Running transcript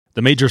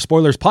The Major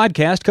Spoilers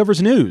podcast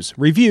covers news,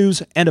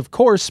 reviews, and of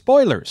course,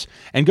 spoilers,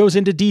 and goes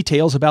into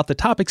details about the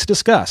topics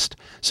discussed.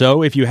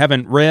 So if you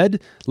haven't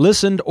read,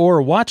 listened,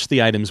 or watched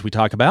the items we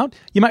talk about,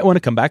 you might want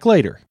to come back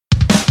later.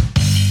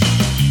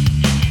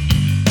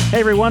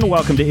 Hey everyone,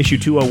 welcome to issue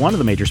 201 of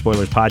the Major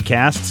Spoilers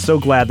podcast. So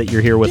glad that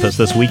you're here with us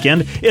this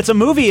weekend. It's a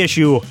movie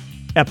issue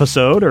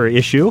episode, or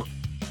issue,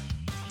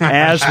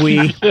 as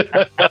we...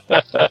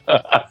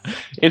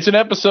 It's an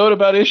episode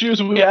about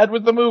issues we had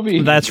with the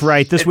movie. That's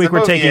right. This week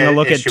we're taking a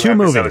look at two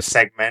movies.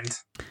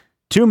 Segment.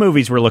 Two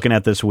movies we're looking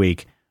at this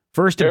week.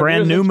 First, a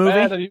brand new movie.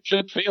 Bad and you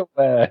should feel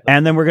bad.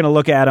 And then we're going to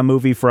look at a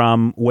movie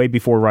from way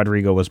before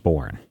Rodrigo was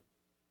born.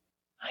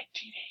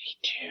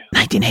 1982.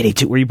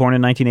 1982. Were you born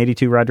in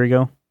 1982,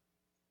 Rodrigo?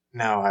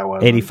 No, I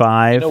wasn't.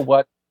 85. You know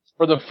what?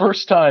 For the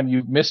first time,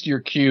 you missed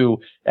your cue,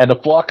 and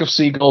A Flock of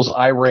Seagulls,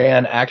 I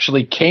Ran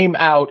actually came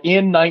out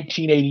in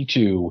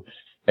 1982,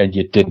 and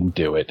you didn't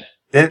do it.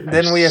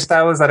 Didn't we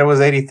establish that it was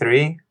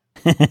 83?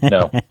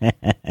 No.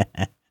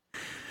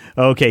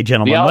 Okay,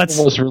 gentlemen. The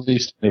album was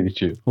released in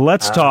 82.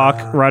 Let's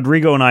talk.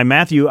 Rodrigo and I.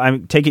 Matthew, I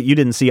take it you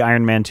didn't see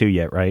Iron Man 2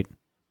 yet, right?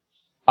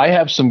 I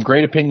have some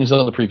great opinions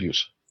on the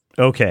previews.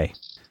 Okay.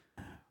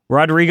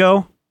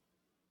 Rodrigo,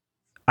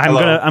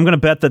 I'm gonna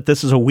bet that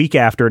this is a week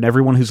after, and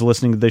everyone who's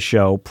listening to this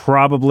show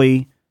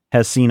probably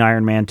has seen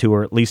Iron Man 2,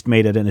 or at least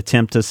made it an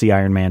attempt to see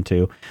Iron Man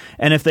 2.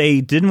 And if they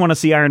didn't want to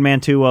see Iron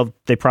Man 2, well,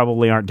 they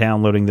probably aren't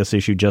downloading this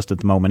issue just at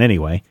the moment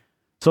anyway.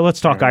 So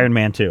let's talk Iron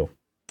Man 2.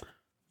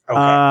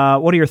 Okay.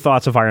 What are your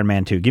thoughts of Iron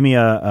Man 2? Give me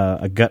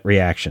a gut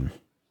reaction.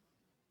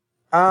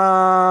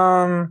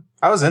 I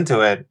was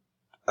into it.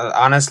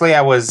 Honestly,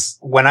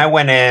 when I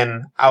went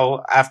in,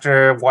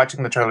 after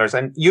watching the trailers,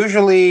 and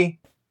usually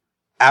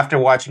after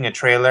watching a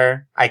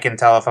trailer, I can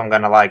tell if I'm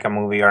going to like a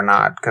movie or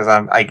not, because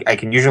I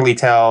can usually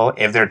tell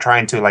if they're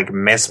trying to like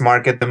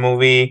mismarket the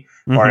movie,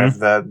 or if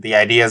the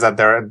ideas that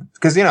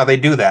because they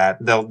do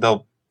that.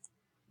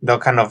 They'll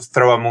kind of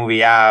throw a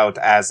movie out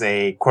as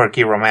a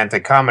quirky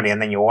romantic comedy, and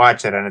then you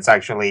watch it and it's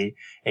actually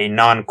a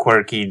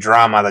non-quirky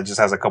drama that just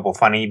has a couple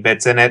funny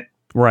bits in it.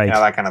 Right.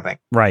 That kind of thing.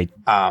 Right.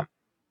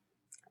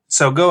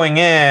 So going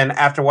in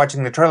after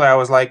watching the trailer, I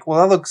was like,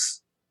 well, that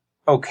looks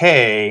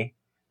okay,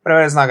 but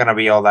it's not going to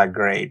be all that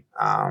great.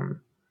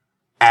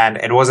 And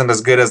it wasn't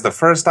as good as the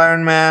first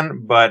Iron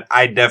Man, but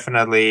I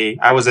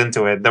was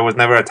into it. There was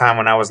never a time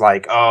when I was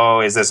like, oh,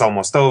 is this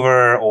almost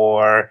over?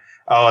 Or,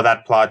 oh,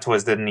 that plot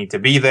twist didn't need to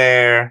be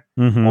there.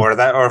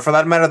 Or for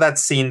that matter, that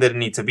scene didn't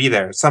need to be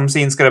there. Some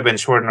scenes could have been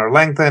shortened or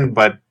lengthened,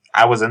 but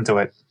I was into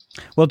it.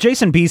 Well,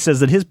 Jason B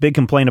says that his big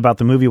complaint about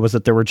the movie was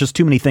that there were just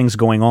too many things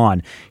going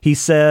on. He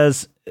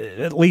says,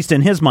 at least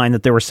in his mind,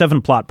 that there were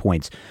 7 plot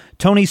points.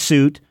 Tony's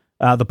suit,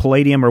 the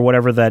palladium or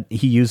whatever that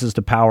he uses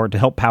to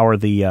help power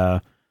the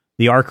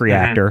arc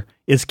reactor,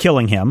 is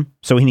killing him,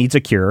 so he needs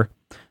a cure.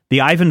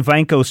 The Ivan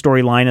Vanko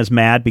storyline is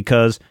mad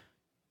because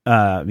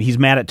he's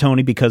mad at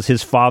Tony because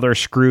his father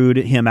screwed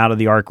him out of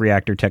the arc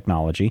reactor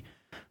technology.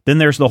 Then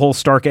there's the whole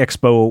Stark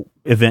Expo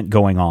event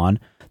going on.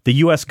 The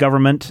U.S.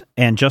 government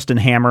and Justin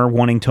Hammer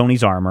wanting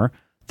Tony's armor.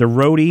 The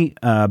Rhodey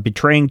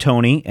betraying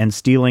Tony and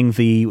stealing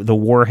the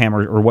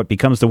Warhammer, or what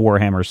becomes the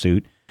Warhammer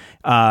suit.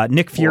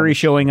 Nick Fury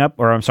showing up,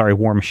 or I'm sorry,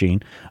 War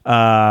Machine.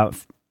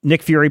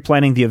 Nick Fury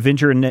planning the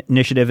Avenger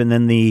initiative, and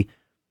then the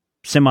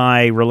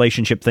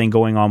semi-relationship thing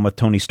going on with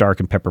Tony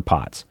Stark and Pepper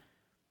Potts.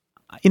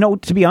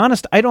 To be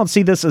honest, I don't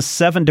see this as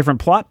 7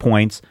 different plot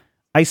points.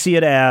 I see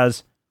it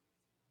as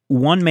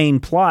one main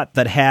plot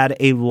that had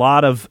a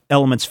lot of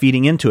elements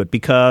feeding into it,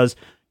 because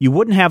you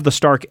wouldn't have the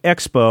Stark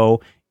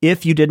Expo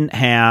if you didn't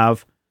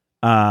have,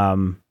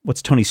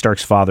 what's Tony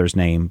Stark's father's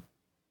name?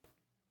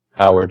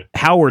 Howard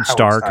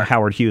Stark.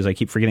 Howard Hughes. I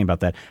keep forgetting about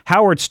that.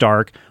 Howard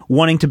Stark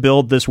wanting to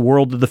build this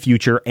world of the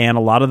future, and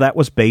a lot of that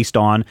was based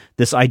on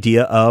this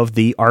idea of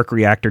the arc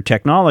reactor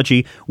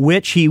technology,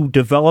 which he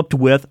developed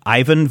with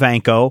Ivan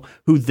Vanko,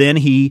 who then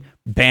he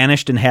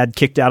banished and had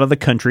kicked out of the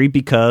country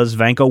because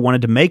Vanko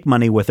wanted to make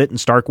money with it and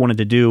Stark wanted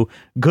to do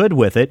good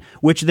with it,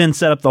 which then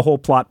set up the whole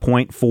plot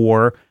point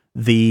for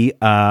the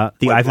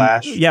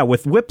Whiplash. Ivan,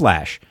 with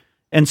Whiplash.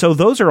 And so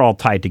those are all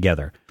tied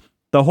together.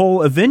 The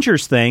whole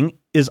Avengers thing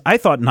is, I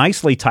thought,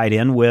 nicely tied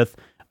in with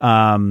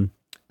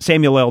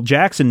Samuel L.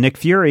 Jackson, Nick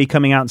Fury,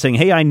 coming out and saying,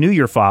 hey, I knew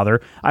your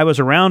father. I was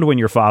around when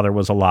your father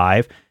was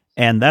alive.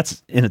 And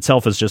that's in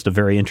itself is just a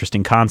very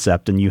interesting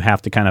concept. And you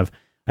have to kind of,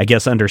 I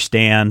guess,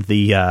 understand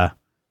the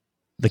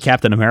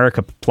Captain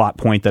America plot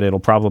point that it'll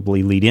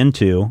probably lead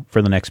into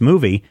for the next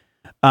movie.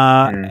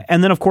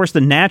 And then, of course,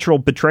 the natural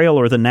betrayal,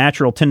 or the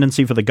natural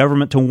tendency for the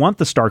government to want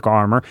the Stark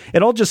armor.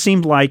 It all just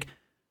seemed like,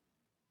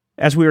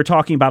 as we were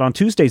talking about on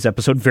Tuesday's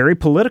episode, very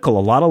political. A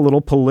lot of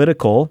little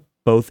political,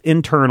 both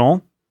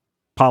internal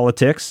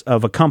politics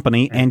of a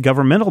company and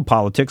governmental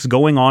politics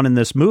going on in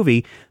this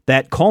movie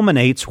that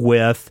culminates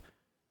with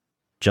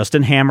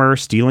Justin Hammer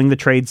stealing the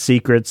trade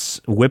secrets,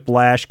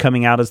 Whiplash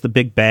coming out as the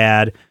big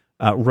bad,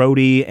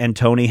 Rhodey and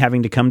Tony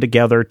having to come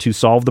together to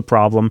solve the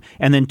problem,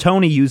 and then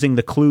Tony using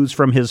the clues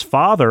from his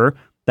father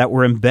that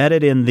were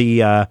embedded in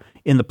the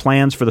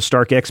plans for the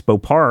Stark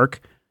Expo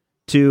Park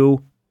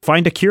to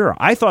find a cure.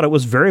 I thought it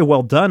was very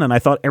well done, and I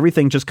thought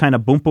everything just kind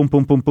of boom, boom,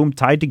 boom, boom, boom,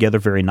 tied together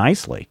very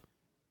nicely.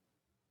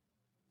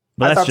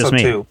 But that's just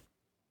me. Too.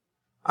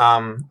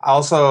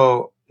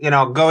 Also,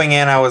 going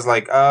in, I was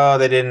like, oh,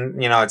 they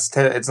didn't,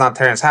 it's not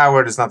Terrence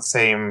Howard. It's not the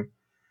same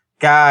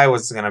guy.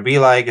 What's it going to be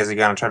like? Is he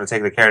going to try to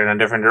take the character in a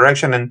different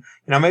direction? And,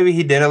 maybe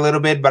he did a little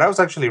bit, but I was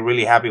actually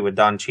really happy with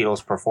Don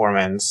Cheadle's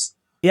performance.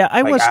 Yeah,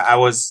 I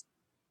was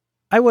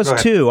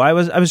too. I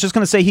was just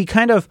going to say he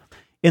kind of,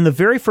 in the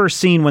very first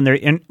scene when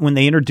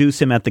they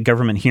introduce him at the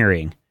government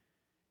hearing,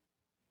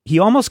 he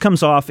almost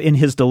comes off in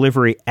his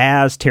delivery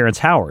as Terrence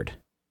Howard.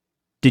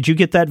 Did you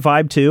get that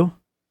vibe too?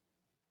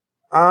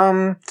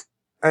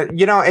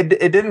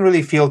 It didn't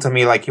really feel to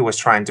me like he was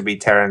trying to be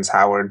Terrence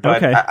Howard,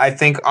 but okay. I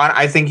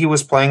think he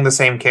was playing the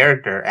same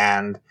character,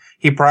 and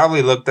he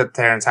probably looked at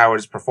Terrence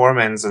Howard's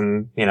performance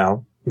and,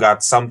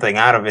 got something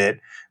out of it.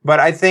 But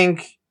I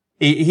think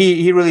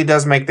he really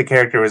does make the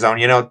character his own,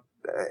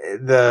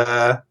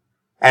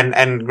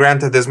 and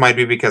granted, this might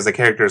be because the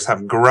characters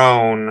have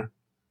grown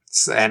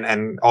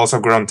and also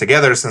grown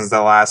together since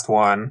the last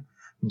one.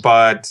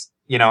 But,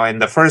 in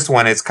the first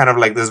one, it's kind of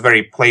like this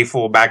very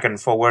playful back and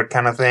forward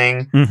kind of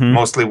thing,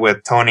 mostly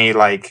with Tony,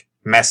 like,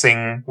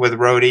 messing with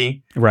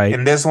Rhodey. Right.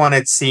 In this one,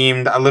 it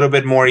seemed a little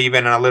bit more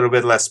even and a little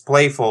bit less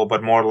playful,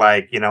 but more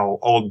like,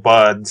 old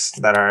buds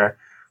that are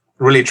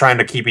really trying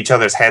to keep each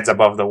other's heads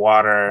above the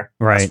water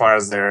as far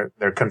as their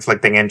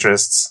conflicting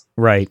interests.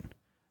 Right.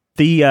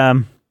 The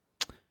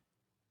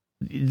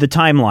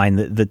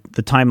timeline,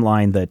 the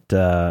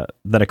timeline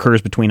that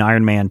occurs between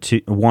Iron Man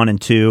 1 and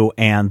 2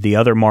 and the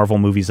other Marvel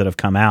movies that have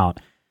come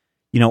out.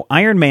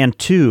 Iron Man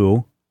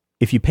 2,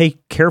 if you pay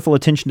careful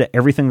attention to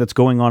everything that's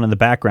going on in the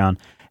background,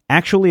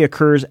 actually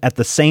occurs at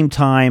the same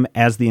time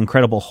as the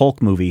Incredible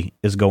Hulk movie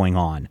is going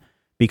on.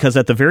 Because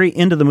at the very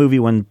end of the movie,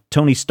 when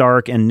Tony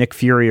Stark and Nick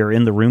Fury are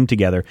in the room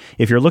together,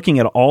 if you're looking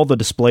at all the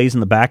displays in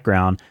the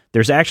background,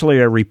 there's actually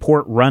a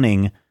report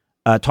running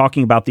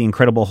talking about the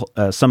incredible,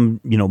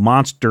 some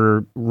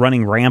monster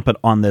running rampant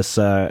on this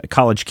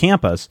college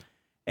campus,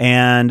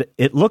 and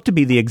it looked to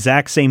be the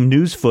exact same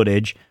news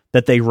footage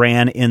that they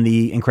ran in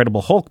the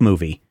Incredible Hulk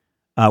movie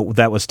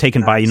that was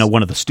taken by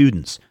one of the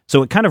students.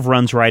 So it kind of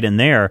runs right in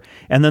there,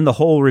 and then the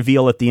whole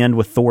reveal at the end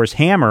with Thor's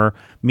hammer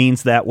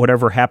means that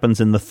whatever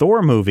happens in the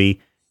Thor movie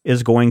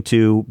is going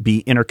to be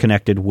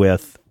interconnected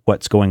with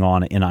what's going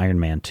on in Iron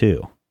Man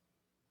 2.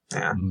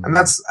 Yeah, and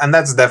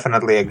that's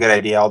definitely a good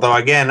idea. Although,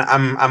 again,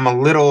 I'm a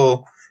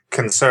little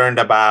concerned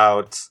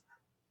about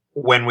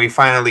when we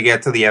finally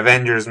get to the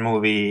Avengers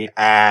movie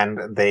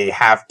and they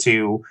have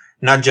to,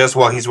 not just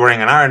while he's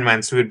wearing an Iron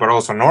Man suit, but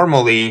also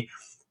normally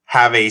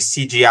have a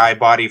CGI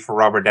body for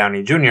Robert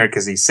Downey Jr.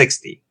 because he's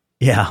 60.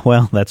 Yeah,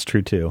 well, that's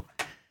true too.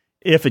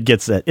 If it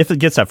gets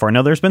that far.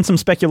 Now, there's been some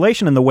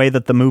speculation in the way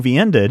that the movie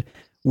ended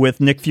with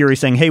Nick Fury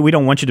saying, "Hey, we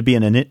don't want you to be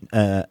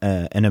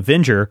an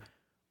Avenger.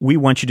 We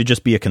want you to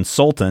just be a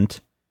consultant."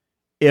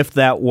 If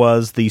that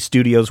was the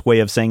studio's way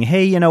of saying,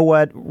 hey, you know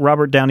what?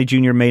 Robert Downey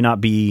Jr. may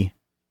not be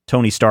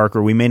Tony Stark,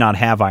 or we may not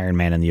have Iron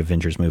Man in the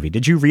Avengers movie.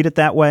 Did you read it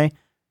that way?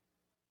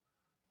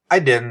 I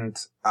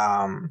didn't.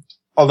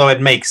 Although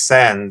it makes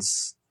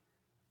sense.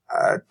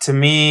 To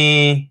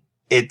me,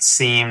 it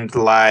seemed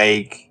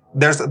like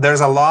there's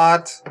a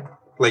lot,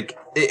 like,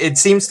 it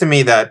seems to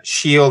me that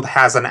S.H.I.E.L.D.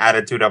 has an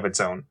attitude of its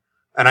own.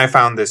 And I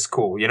found this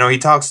cool. He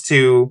talks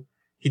to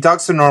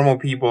normal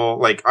people,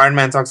 like Iron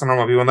Man talks to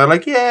normal people, and they're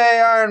like,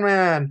 yay, Iron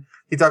Man.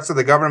 He talks to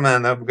the government,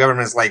 and the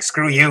government's like,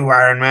 screw you,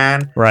 Iron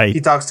Man. Right.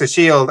 He talks to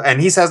S.H.I.E.L.D., and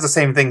he says the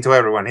same thing to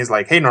everyone. He's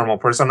like, hey, normal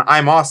person,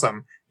 I'm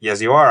awesome.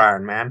 Yes, you are,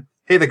 Iron Man.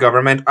 Hey, the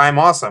government, I'm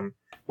awesome.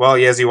 Well,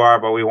 yes, you are,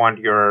 but we want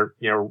your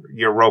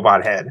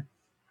robot head.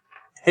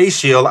 Hey,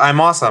 S.H.I.E.L.D.,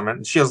 I'm awesome. And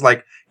S.H.I.E.L.D.'s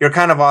like, you're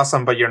kind of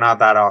awesome, but you're not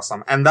that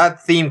awesome. And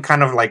that theme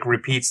kind of like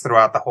repeats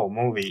throughout the whole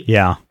movie.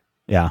 Yeah.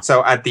 Yeah.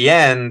 So at the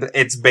end,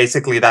 it's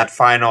basically that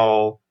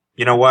final,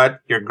 you know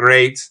what? You're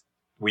great.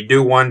 We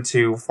do want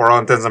to, for all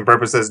intents and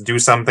purposes, do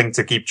something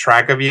to keep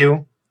track of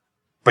you,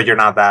 but you're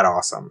not that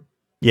awesome.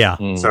 Yeah.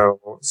 So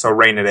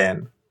rein it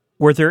in.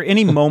 Were there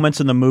any moments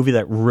in the movie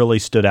that really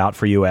stood out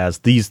for you as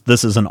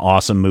this is an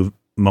awesome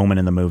moment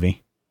in the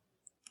movie?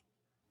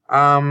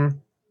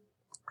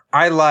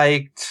 I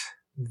liked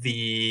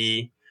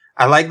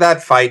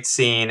that fight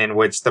scene in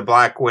which the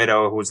Black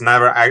Widow, who's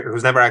never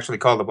actually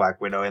called the Black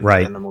Widow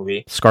in the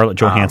movie, Scarlett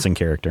Johansson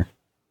character,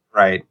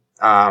 right,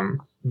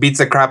 beats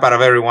the crap out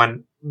of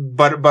everyone,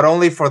 but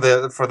only for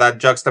that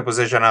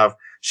juxtaposition of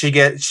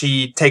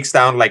she takes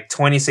down like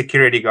 20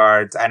 security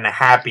guards, and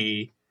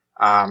Happy,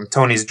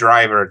 Tony's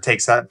driver,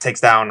 takes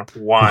down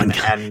one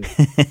and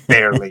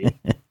barely.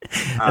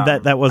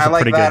 That was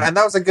pretty good, and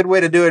that was a good way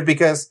to do it,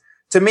 because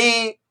to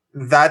me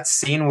that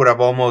scene would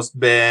have almost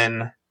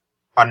been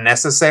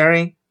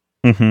unnecessary.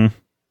 Mm-hmm.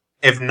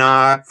 If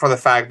not for the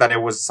fact that it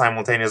was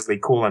simultaneously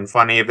cool and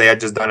funny. If they had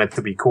just done it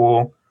to be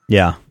cool,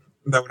 yeah,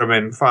 that would have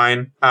been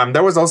fine.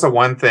 There was also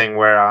one thing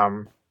where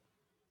all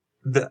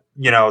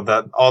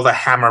the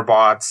hammer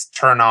bots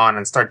turn on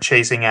and start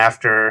chasing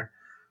after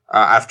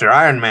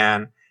Iron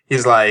Man.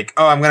 He's like,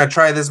 oh, I'm gonna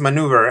try this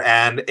maneuver,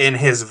 and in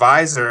his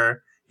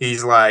visor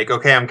he's like,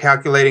 okay, I'm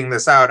calculating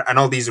this out, and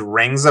all these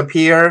rings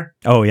appear.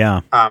 Oh,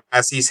 yeah.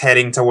 As he's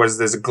heading towards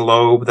this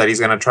globe that he's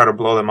going to try to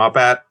blow them up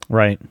at.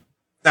 Right.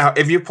 Now,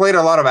 if you played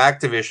a lot of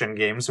Activision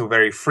games, who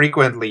very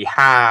frequently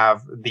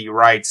have the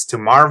rights to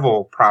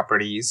Marvel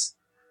properties,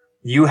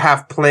 you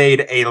have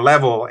played a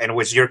level in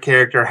which your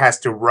character has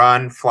to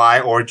run, fly,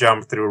 or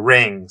jump through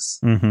rings.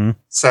 Mm-hmm.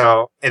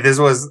 So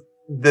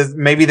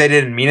maybe they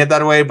didn't mean it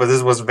that way, but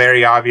this was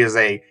very obvious.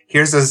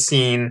 Here's a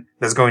scene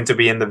that's going to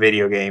be in the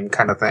video game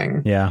kind of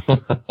thing. Yeah.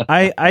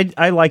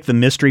 I like the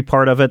mystery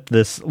part of it,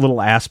 this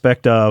little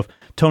aspect of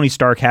Tony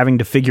Stark having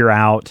to figure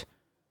out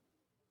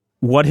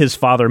what his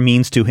father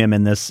means to him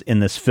in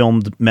this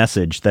filmed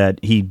message that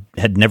he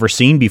had never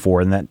seen before,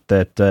 and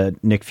that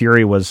Nick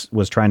Fury was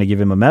trying to give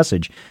him a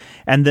message.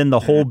 And then the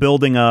whole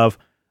building of,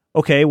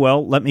 okay,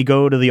 well, let me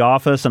go to the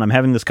office, and I'm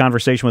having this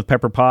conversation with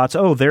Pepper Potts.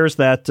 Oh, there's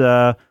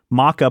that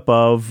mock-up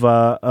of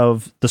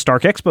the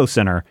Stark Expo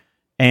Center,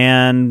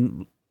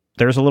 and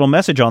there's a little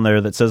message on there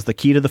that says the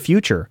key to the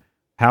future,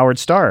 Howard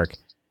Stark.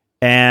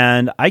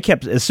 And I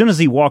kept, as soon as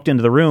he walked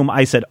into the room,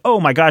 I said, oh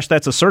my gosh,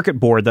 that's a circuit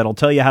board that'll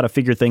tell you how to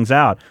figure things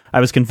out. I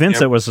was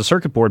convinced it was a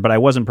circuit board, but I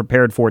wasn't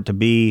prepared for it to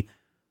be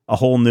a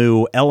whole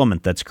new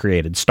element that's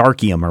created,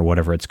 Starkium or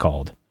whatever it's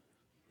called.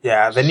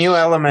 Yeah, the new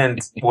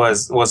element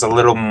was a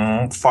little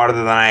farther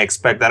than I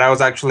expected. I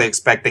was actually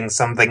expecting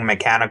something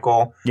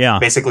mechanical. Yeah.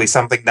 Basically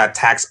something that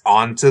tacks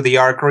onto the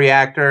arc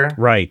reactor.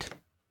 Right.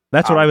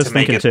 That's what I was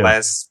thinking make it too.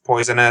 Less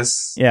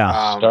poisonous. Yeah.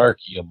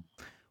 Starkium.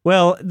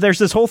 Well, there's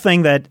this whole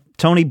thing that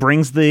Tony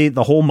brings the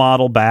whole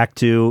model back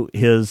to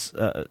his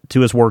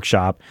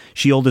workshop.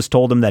 S.H.I.E.L.D. has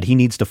told him that he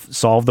needs to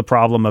solve the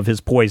problem of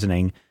his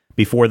poisoning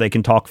before they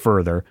can talk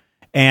further.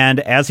 And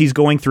as he's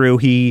going through,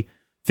 he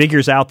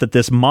figures out that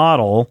this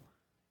model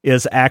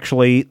is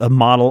actually a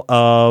model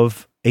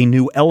of a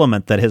new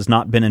element that has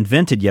not been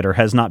invented yet or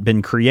has not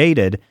been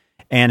created.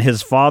 And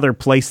his father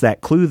placed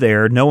that clue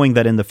there, knowing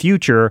that in the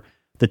future,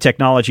 the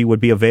technology would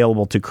be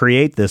available to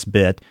create this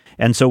bit.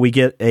 And so we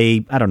get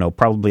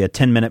probably a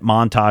 10-minute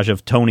montage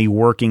of Tony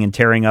working and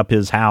tearing up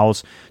his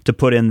house to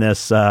put in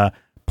this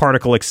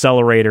particle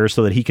accelerator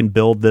so that he can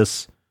build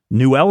this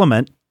new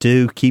element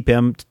to keep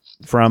him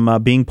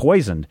from being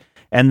poisoned.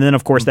 And then,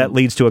 of course, that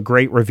leads to a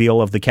great reveal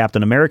of the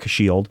Captain America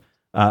shield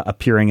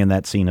appearing in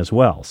that scene as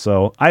well.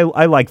 So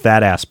I like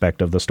that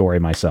aspect of the story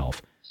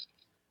myself.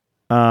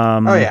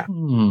 Oh, yeah.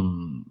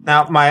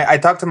 Now, I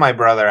talked to my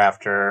brother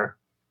after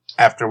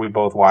we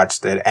both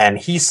watched it, and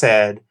he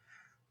said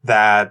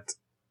that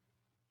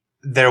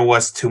there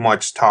was too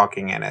much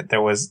talking in it.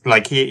 There was,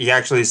 like, he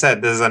actually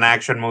said, this is an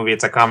action movie,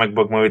 it's a comic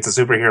book movie, it's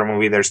a superhero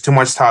movie, there's too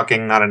much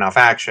talking, not enough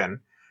action.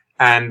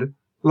 And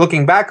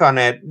looking back on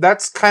it,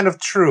 that's kind of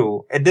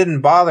true. It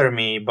didn't bother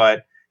me,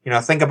 but,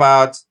 think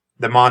about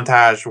the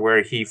montage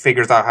where he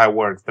figures out how it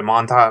works. The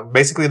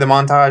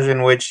montage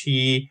in which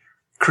he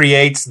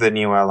creates the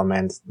new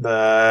element,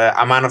 the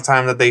amount of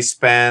time that they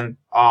spend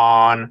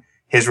on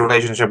his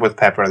relationship with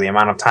Pepper, the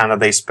amount of time that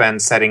they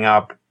spend setting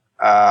up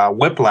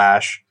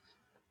Whiplash,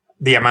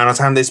 the amount of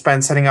time they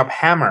spend setting up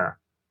Hammer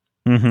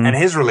and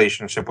his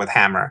relationship with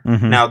Hammer.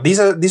 Now, these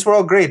were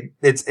all great.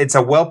 It's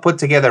a well put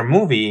together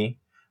movie,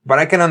 but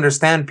I can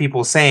understand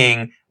people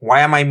saying, why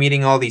am I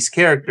meeting all these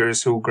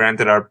characters who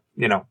granted are,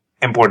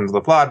 important to the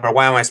plot, but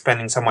why am I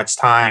spending so much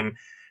time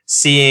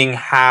seeing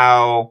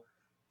how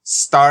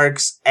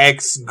Stark's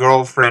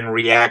ex-girlfriend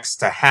reacts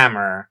to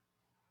Hammer?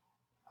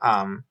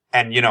 And,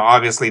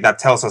 obviously that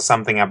tells us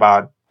something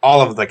about all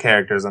of the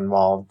characters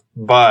involved,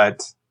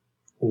 but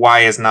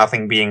why is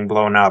nothing being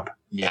blown up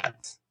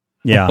yet?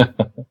 Yeah.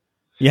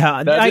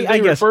 Yeah. Did they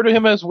guess refer to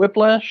him as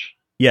Whiplash?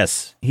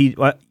 Yes.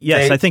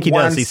 I think he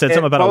does. He said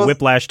something about a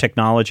Whiplash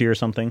technology or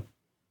something.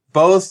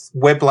 Both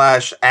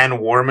Whiplash and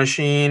War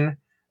Machine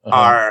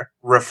are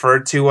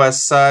referred to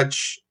as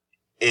such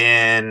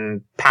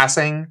in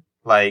passing.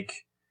 Like,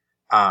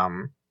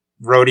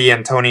 Rhodey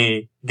and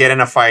Tony get in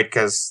a fight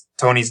because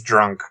Tony's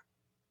drunk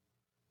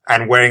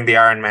and wearing the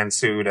Iron Man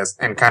suit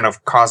and kind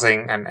of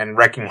causing and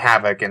wrecking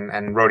havoc, and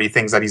Rhodey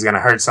thinks that he's going to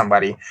hurt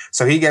somebody.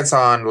 So he gets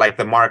on like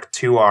the Mark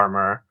II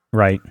armor.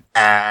 Right.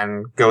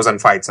 And goes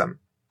and fights him.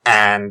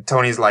 And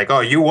Tony's like, oh,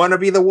 you want to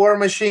be the War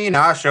Machine?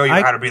 I'll show you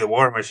how to be the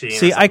War Machine.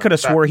 See, I could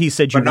have swore he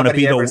said you want to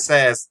be the... Nobody ever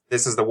says,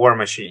 this is the War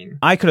Machine.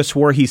 I could have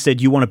swore he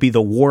said, you want to be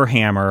the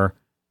Warhammer?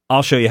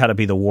 I'll show you how to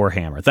be the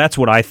Warhammer. That's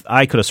what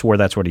I could have swore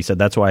that's what he said.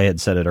 That's why I had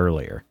said it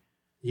earlier.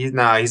 He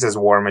says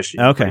War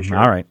Machine. Okay, sure.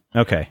 All right,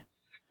 okay.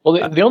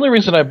 Well, the only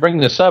reason I bring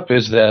this up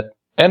is that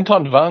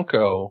Anton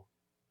Vanko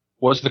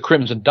was the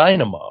Crimson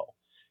Dynamo.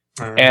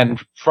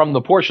 And from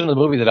the portion of the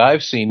movie that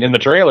I've seen in the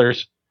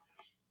trailers,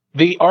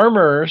 the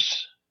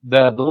armors...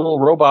 The little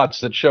robots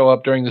that show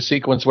up during the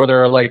sequence where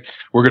they're like,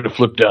 we're going to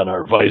flip down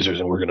our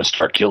visors and we're going to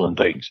start killing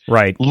things.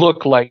 Right.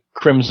 Look like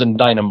Crimson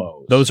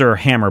Dynamos. Those are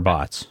Hammer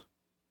bots.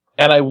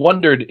 And I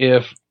wondered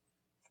if,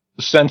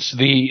 since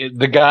the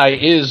guy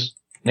is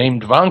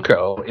named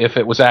Vanko, if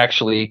it was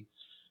actually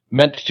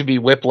meant to be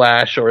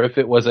Whiplash or if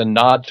it was a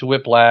nod to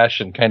Whiplash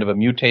and kind of a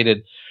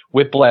mutated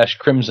Whiplash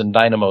Crimson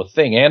Dynamo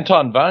thing.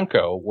 Anton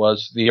Vanko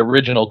was the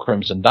original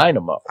Crimson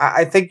Dynamo.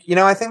 I think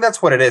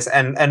that's what it is.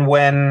 And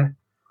when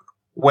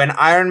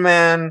Iron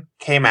Man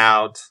came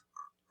out,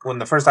 when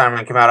the first Iron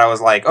Man came out, I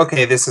was like,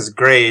 okay, this is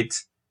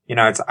great.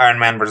 It's Iron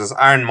Man versus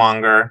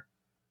Ironmonger.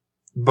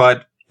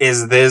 But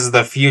is this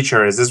the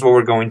future? Is this what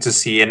we're going to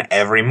see in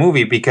every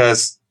movie?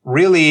 Because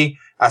really,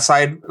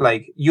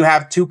 you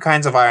have two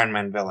kinds of Iron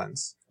Man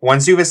villains.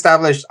 Once you've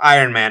established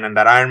Iron Man and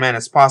that Iron Man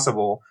is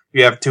possible,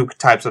 you have two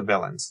types of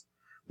villains.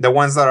 The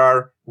ones that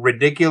are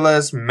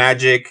ridiculous,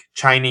 magic,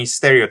 Chinese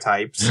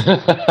stereotypes.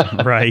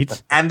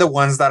 Right. And the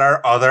ones that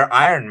are other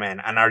Iron Men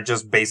and are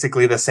just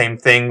basically the same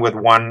thing with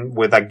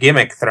a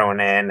gimmick thrown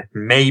in.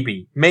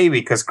 Maybe,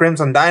 because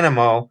Crimson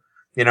Dynamo,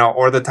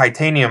 or the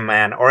Titanium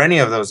Man or any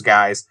of those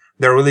guys,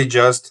 they're really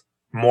just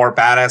more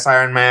badass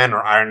Iron Man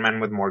or Iron Man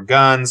with more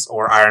guns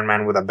or Iron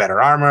Man with a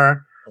better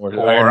armor or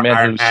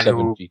Iron Man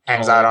who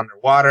hangs out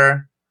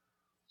underwater.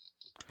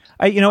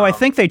 I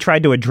think they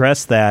tried to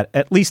address that,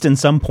 at least in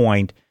some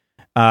point,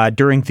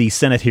 during the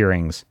Senate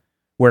hearings,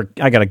 where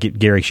I got to give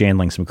Gary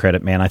Shandling some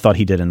credit, man. I thought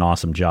he did an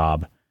awesome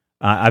job.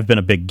 I've been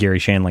a big Gary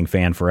Shandling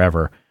fan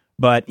forever.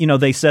 But,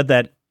 they said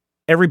that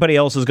everybody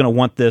else is going to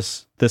want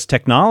this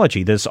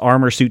technology, this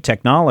armor suit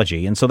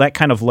technology. And so that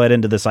kind of led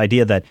into this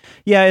idea that,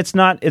 it's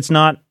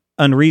not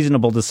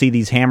unreasonable to see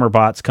these hammer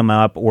bots come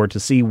up or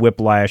to see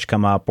Whiplash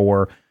come up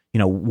or,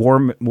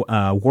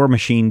 War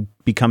Machine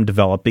become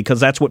developed, because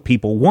that's what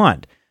people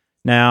want.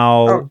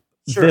 Now,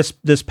 sure.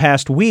 This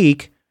past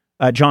week,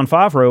 Jon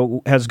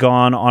Favreau has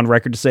gone on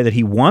record to say that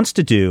he wants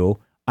to do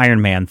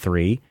Iron Man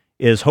 3,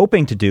 is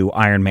hoping to do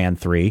Iron Man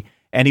 3,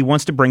 and he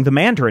wants to bring the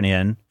Mandarin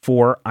in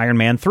for Iron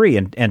Man 3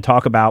 and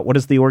talk about, what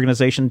is the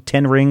organization,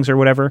 10 Rings or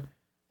whatever?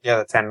 Yeah,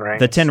 the 10 Rings.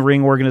 The 10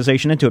 Ring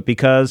organization into it,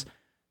 because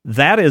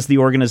that is the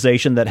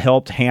organization that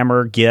helped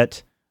Hammer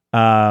get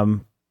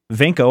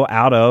Vanko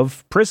out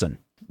of prison.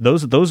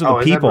 Those are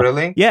the people. Is it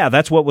really? Yeah,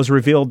 that's what was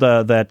revealed.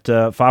 That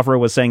Favreau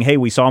was saying, "Hey,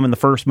 we saw him in the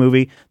first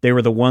movie. They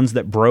were the ones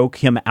that broke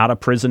him out of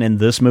prison in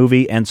this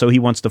movie, and so he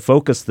wants to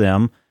focus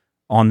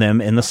on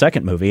them in the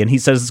second movie." And he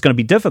says it's going to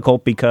be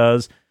difficult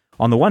because,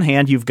 on the one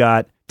hand, you've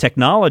got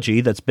technology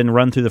that's been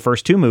run through the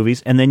first two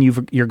movies, and then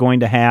you're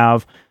going to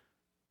have,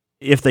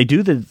 if they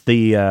do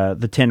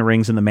the 10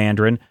 Rings and the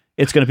Mandarin,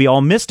 it's going to be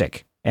all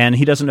mystic, and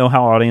he doesn't know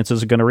how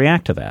audiences are going to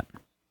react to that.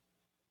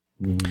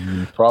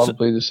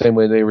 Probably the same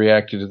way they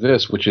reacted to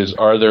this, which is,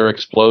 are there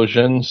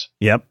explosions?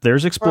 Yep,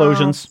 there's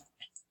explosions.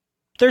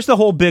 There's the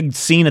whole big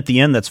scene at the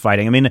end that's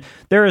fighting. I mean,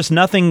 there is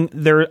nothing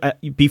there.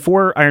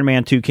 Before Iron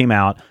Man 2 came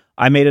out,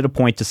 I made it a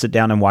point to sit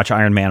down and watch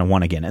Iron Man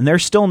 1 again. And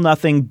there's still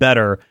nothing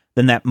better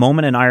than that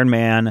moment in Iron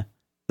Man,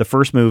 the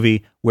first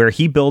movie, where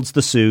he builds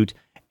the suit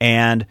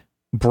and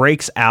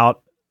breaks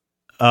out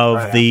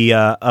of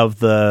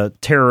the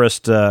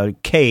terrorist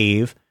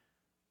cave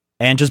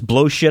and just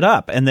blows shit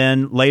up. And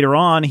then later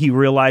on, he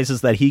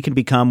realizes that he can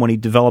become, when he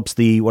develops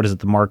the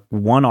Mark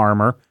 1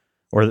 armor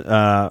or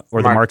the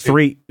Mark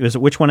 3.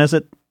 Which one is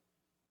it?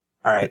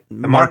 All right.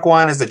 The Mark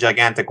 1 is the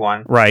gigantic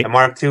one. Right. The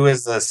Mark 2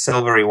 is the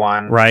silvery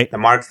one. Right. The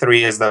Mark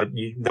 3 is the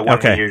one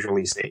we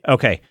usually see.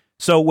 Okay.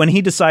 So when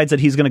he decides that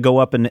he's going to go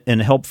up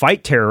and help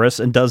fight terrorists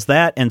and does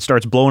that and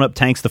starts blowing up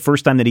tanks the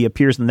first time that he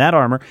appears in that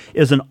armor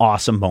is an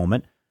awesome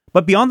moment.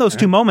 But beyond those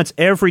two moments,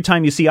 every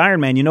time you see Iron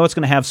Man, you know it's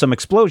going to have some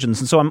explosions.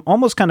 And so I'm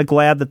almost kind of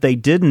glad that they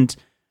didn't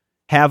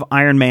have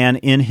Iron Man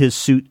in his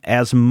suit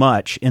as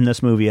much in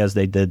this movie as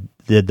they did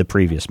the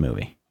previous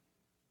movie.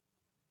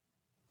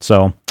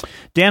 So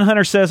Dan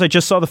Hunter says, I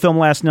just saw the film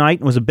last night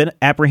and was a bit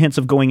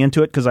apprehensive going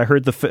into it because I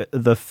heard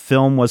the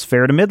film was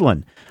fair to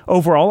middling.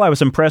 Overall, I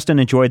was impressed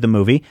and enjoyed the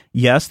movie.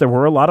 Yes, there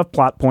were a lot of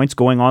plot points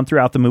going on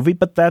throughout the movie,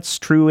 but that's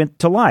true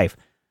to life.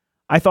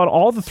 I thought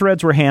all the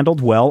threads were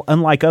handled well,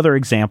 unlike other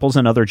examples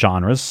in other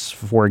genres,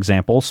 for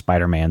example,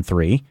 Spider-Man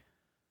 3.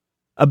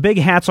 A big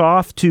hats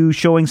off to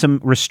showing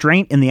some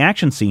restraint in the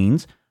action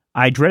scenes.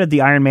 I dreaded the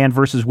Iron Man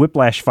versus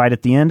Whiplash fight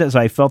at the end, as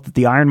I felt that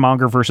the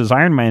Ironmonger versus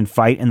Iron Man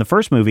fight in the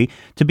first movie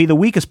to be the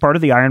weakest part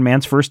of the Iron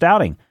Man's first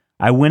outing.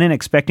 I went in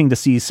expecting to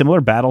see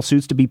similar battle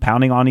suits to be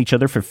pounding on each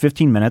other for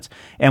 15 minutes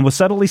and was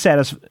suitably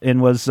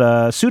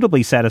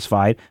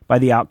satisfied by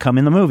the outcome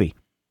in the movie.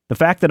 The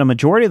fact that a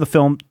majority of the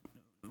film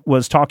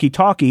was talky,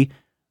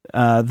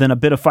 then a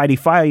bit of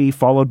fighty,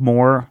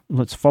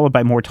 followed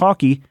by more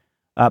talky,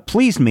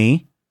 pleased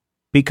me,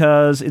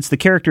 because it's the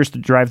characters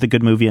that drive the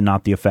good movie and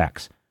not the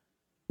effects.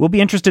 We'll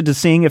be interested to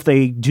seeing if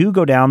they do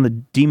go down the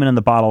demon in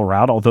the bottle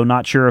route, although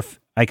not sure if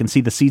I can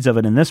see the seeds of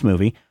it in this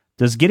movie.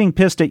 Does getting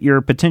pissed at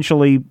your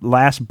potentially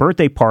last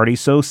birthday party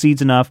sow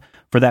seeds enough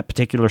for that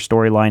particular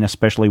storyline,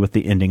 especially with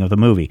the ending of the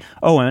movie?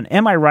 Oh, and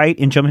am I right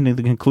in jumping to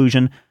the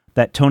conclusion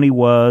that Tony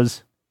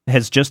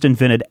has just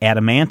invented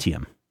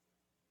adamantium?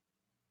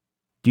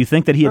 Do you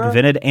think that he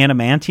invented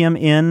adamantium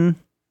in...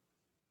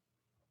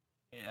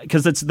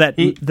 Because it's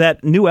that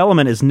new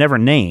element is never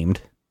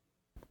named.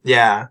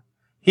 Yeah.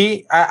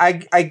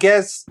 I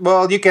guess,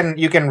 well, you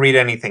can read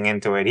anything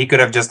into it. He could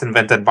have just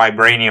invented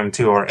vibranium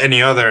too, or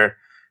any other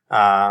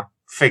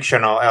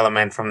fictional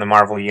element from the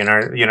Marvel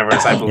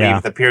universe. I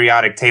believe the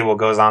periodic table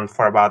goes on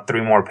for about 3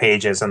 more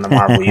pages in the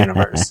Marvel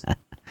universe.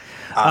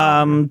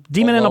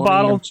 Demon in a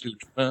Bottle.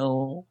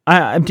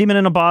 Demon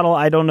in a Bottle.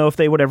 I don't know if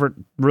they would ever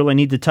really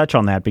need to touch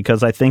on that,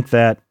 because I think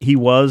that he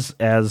was,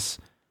 as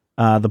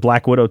the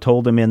Black Widow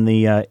told him in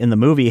the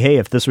movie, hey,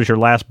 if this was your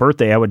last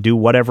birthday, I would do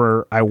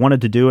whatever I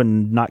wanted to do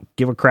and not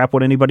give a crap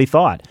what anybody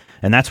thought.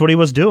 And that's what he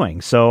was doing.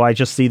 So I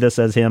just see this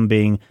as him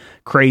being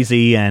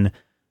crazy and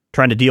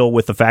trying to deal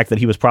with the fact that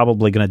he was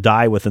probably going to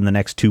die within the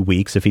next 2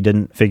 weeks if he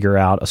didn't figure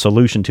out a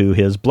solution to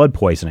his blood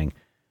poisoning.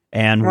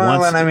 And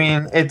I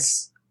mean,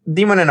 it's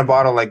Demon in a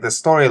Bottle. Like, the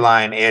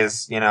storyline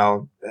is,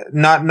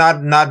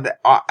 not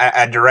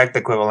a direct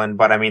equivalent,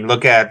 but I mean,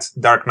 look at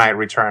Dark Knight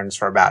Returns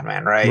for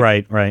Batman,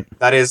 right? Right.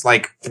 That is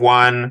like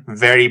one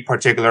very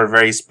particular,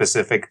 very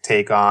specific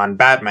take on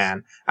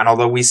Batman. And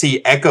although we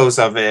see echoes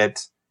of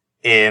it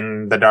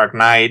in The Dark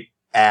Knight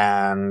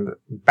and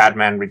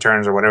Batman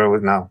Returns, or whatever it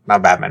was, no,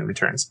 not Batman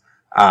Returns.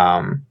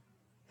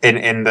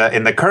 In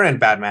the current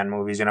Batman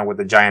movies, with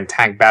the giant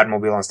tank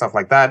Batmobile and stuff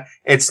like that,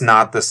 it's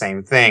not the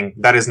same thing.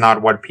 That is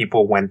not what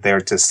people went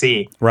there to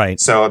see. Right.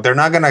 So they're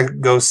not gonna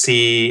go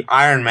see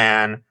Iron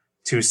Man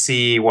to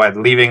see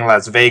leaving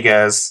Las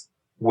Vegas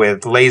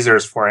with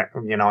lasers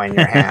in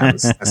your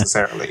hands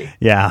necessarily.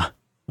 Yeah.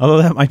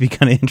 Although that might be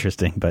kind of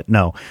interesting, but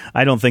no,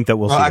 I don't think that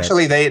we'll see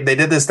actually, that. They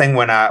did this thing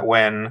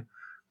when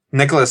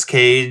Nicolas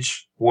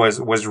Cage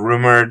was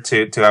rumored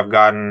to have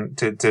gotten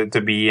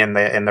to be in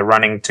the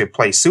running to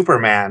play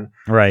Superman.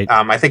 Right.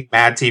 I think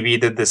Mad TV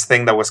did this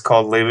thing that was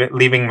called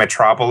Leaving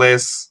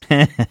Metropolis,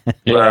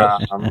 Yeah.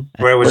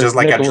 where it was just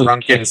like Nicolas a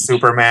drunken Cage.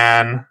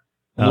 Superman.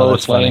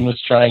 Lois Lane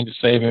was trying to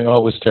save him. Oh,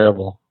 it was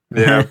terrible.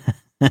 Yeah.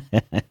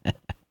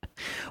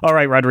 All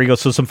right, Rodrigo.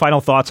 So some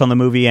final thoughts on the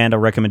movie and a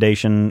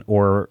recommendation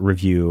or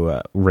review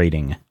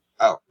rating.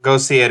 Oh, go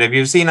see it. If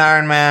you've seen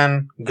Iron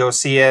Man, go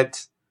see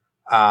it.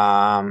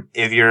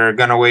 If you're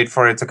gonna wait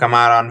for it to come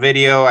out on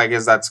video, I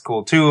guess that's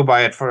cool too.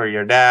 Buy it for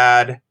your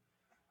dad.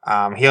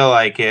 He'll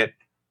like it.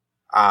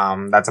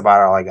 That's about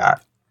all I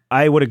got.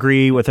 I would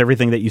agree with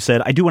everything that you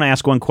said. I do want to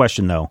ask one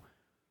question though.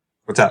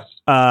 What's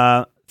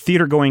up?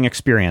 Theater going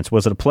experience.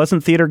 Was it a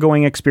pleasant theater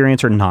going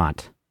experience or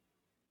not?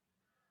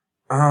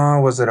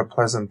 Was it a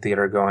pleasant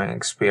theater going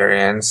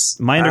experience?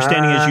 My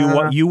understanding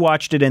is you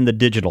watched it in the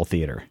digital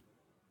theater.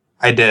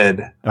 I did.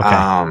 Okay.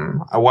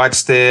 I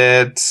watched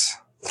it.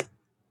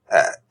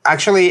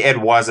 Actually,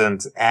 it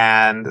wasn't.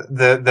 And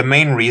the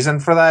main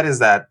reason for that is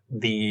that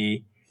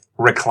the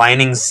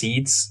reclining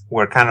seats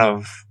were kind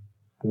of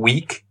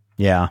weak.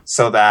 Yeah.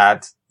 So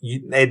that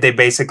they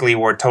basically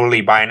were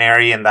totally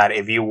binary in that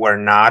if you were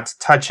not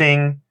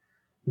touching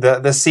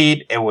the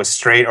seat, it was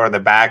straight, or the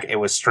back, it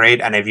was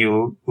straight. And if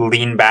you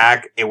lean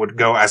back, it would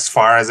go as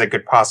far as it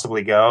could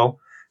possibly go.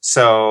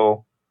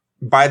 So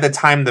by the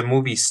time the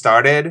movie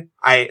started,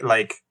 I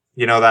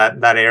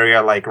that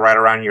area, like right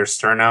around your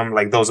sternum,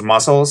 like those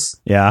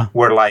muscles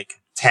were like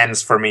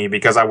tense for me,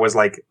 because I was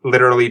like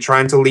literally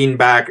trying to lean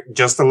back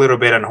just a little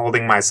bit and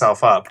holding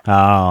myself up.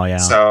 Oh, yeah.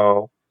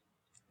 So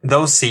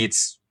those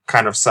seats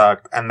kind of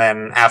sucked. And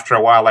then after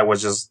a while,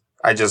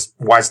 I just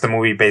watched the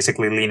movie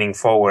basically leaning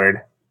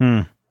forward.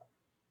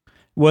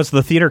 Was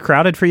the theater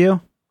crowded for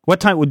you?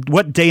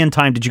 What day and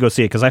time did you go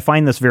see it? Because I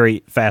find this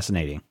very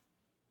fascinating.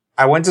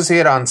 I went to see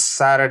it on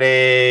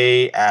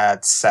Saturday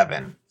at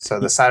 7. So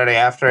the Saturday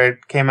after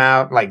it came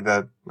out, like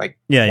 1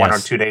 or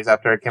 2 days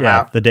after it came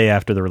out. The day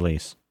after the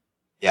release.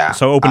 Yeah.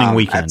 So opening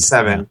weekend. At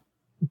 7.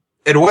 Yeah.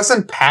 It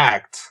wasn't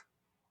packed,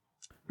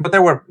 but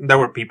there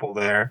were people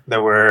there.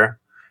 There were,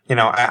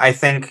 I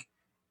think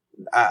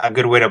a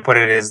good way to put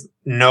it is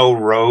no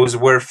rows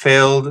were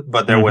filled,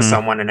 but there was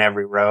someone in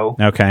every row.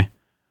 Okay.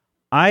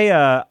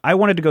 I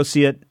wanted to go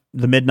see it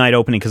the midnight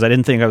opening because I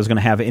didn't think I was going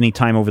to have any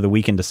time over the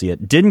weekend to see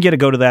it. Didn't get to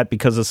go to that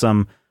because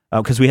of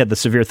because we had the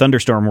severe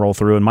thunderstorm roll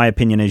through. And my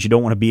opinion is you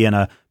don't want to be in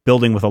a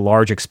building with a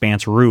large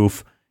expanse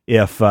roof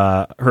if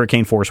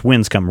hurricane force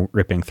winds come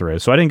ripping through.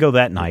 So I didn't go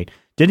that night.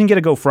 Didn't get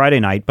to go Friday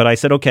night, but I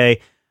said, okay,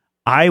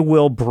 I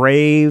will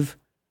brave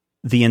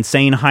the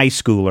insane high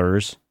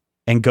schoolers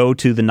and go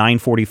to the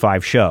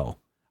 9:45 show.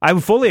 I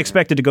fully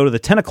expected to go to the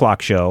 10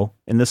 o'clock show,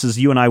 and this is,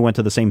 you and I went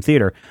to the same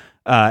theater,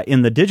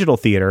 in the digital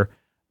theater,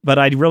 but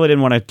I really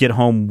didn't want to get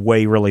home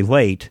really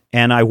late.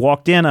 And I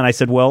walked in and I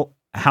said, well,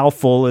 how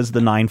full is the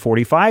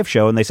 9:45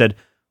 show? And they said,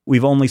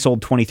 we've only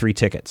sold 23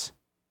 tickets.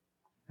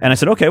 And I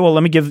said, okay, well,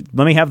 let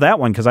me have that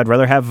one, because I'd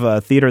rather have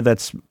a theater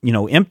that's,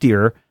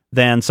 emptier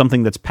than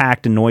something that's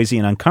packed and noisy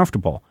and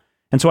uncomfortable.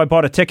 And so I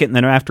bought a ticket, and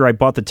then after I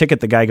bought the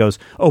ticket, the guy goes,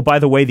 oh, by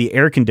the way, the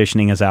air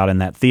conditioning is out in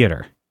that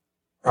theater.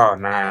 Oh,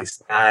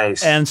 nice.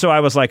 And so I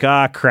was like,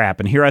 crap.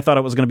 And here I thought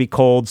it was going to be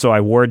cold, so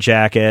I wore a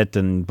jacket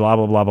and blah,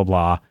 blah, blah, blah,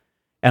 blah.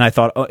 And I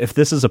thought, oh, if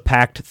this is a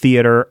packed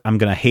theater, I'm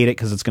going to hate it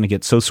because it's going to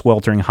get so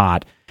sweltering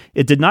hot.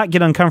 It did not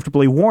get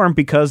uncomfortably warm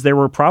because there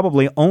were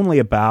probably only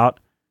about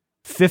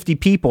 50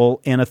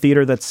 people in a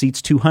theater that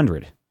seats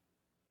 200.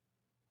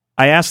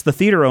 I asked the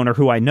theater owner,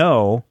 who I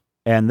know,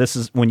 and this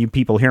is when you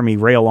people hear me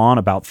rail on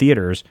about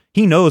theaters,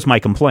 he knows my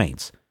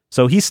complaints.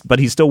 So he's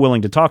still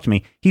willing to talk to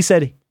me. He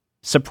said,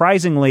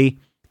 surprisingly,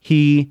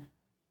 he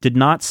did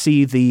not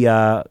see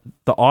the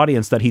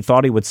audience that he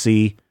thought he would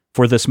see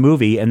for this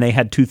movie, and they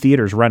had 2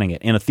 theaters running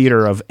it in a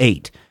theater of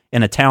 8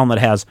 in a town that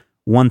has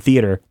 1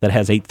 theater that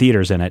has 8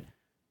 theaters in it.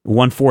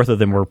 1/4 of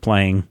them were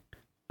playing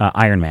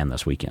Iron Man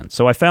this weekend.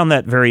 So I found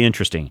that very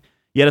interesting.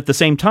 Yet at the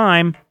same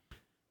time,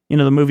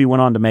 the movie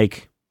went on to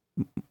make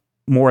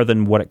more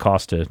than what it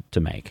cost to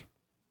make.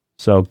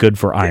 So good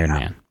for Iron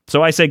Man.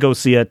 So I say go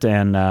see it,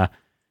 and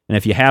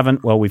if you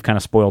haven't, well, we've kind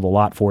of spoiled a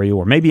lot for you,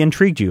 or maybe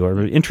intrigued you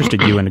or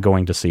interested you into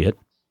going to see it.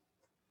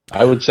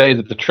 I would say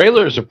that the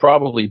trailers are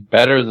probably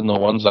better than the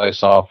ones I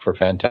saw for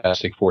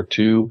Fantastic Four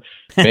 2.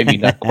 Maybe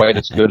not quite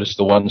as good as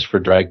the ones for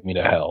Drag Me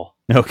to Hell.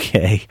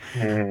 Okay.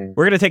 We're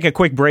going to take a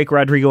quick break.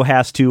 Rodrigo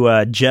has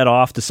to jet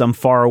off to some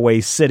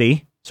faraway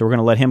city, so we're going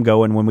to let him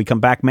go. And when we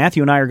come back,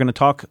 Matthew and I are going to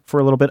talk for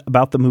a little bit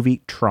about the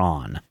movie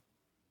Tron.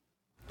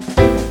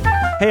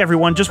 Hey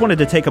everyone, just wanted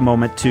to take a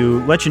moment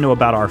to let you know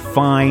about our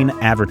fine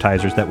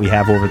advertisers that we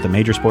have over at the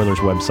Major Spoilers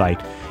website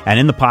and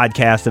in the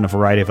podcast and a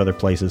variety of other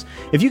places.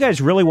 If you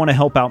guys really want to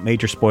help out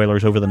Major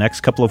Spoilers over the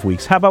next couple of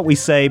weeks, how about we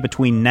say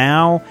between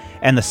now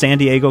and the San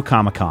Diego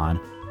Comic-Con,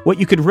 what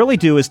you could really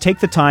do is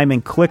take the time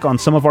and click on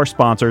some of our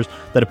sponsors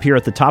that appear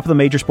at the top of the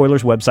Major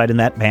Spoilers website in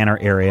that banner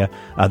area.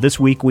 This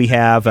week we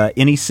have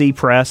NEC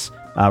Press,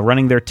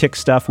 running their tick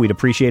stuff. We'd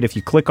appreciate if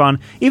you click on,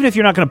 even if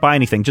you're not going to buy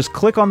anything, just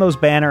click on those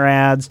banner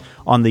ads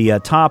on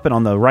the top and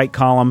on the right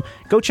column.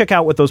 Go check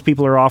out what those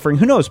people are offering.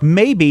 Who knows?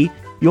 Maybe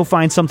you'll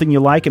find something you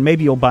like and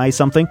maybe you'll buy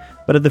something,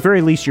 but at the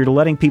very least, you're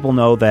letting people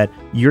know that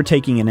you're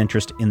taking an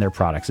interest in their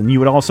products, and you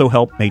would also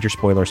help Major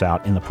Spoilers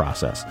out in the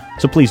process.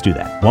 So please do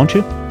that, won't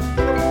you?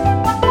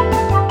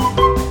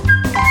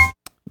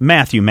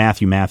 Matthew.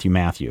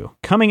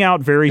 Coming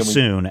out very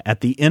soon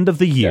at the end of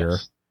the year.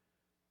 Yes.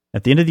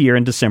 At the end of the year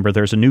in December,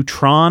 there's a new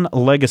Tron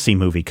Legacy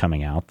movie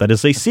coming out that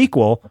is a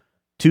sequel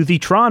to the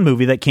Tron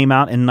movie that came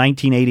out in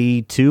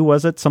 1982,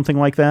 was it? Something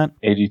like that?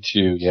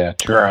 82, yeah.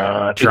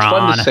 Tron. It's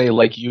fun to say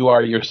like you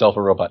are yourself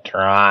a robot.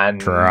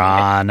 Tron.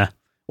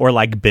 Or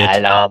like Bit.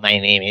 Hello, my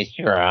name is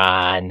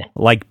Tron.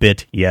 Like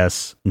Bit,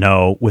 yes.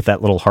 No, with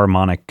that little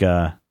harmonic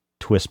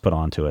twist put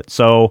onto it.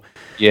 So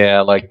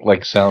yeah, like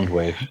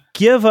Soundwave.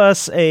 Give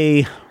us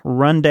a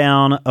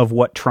rundown of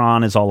what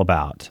Tron is all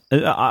about.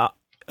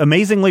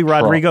 Amazingly,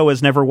 Rodrigo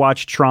has never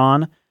watched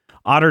Tron.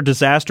 Otter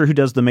Disaster, who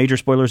does the Major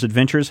Spoilers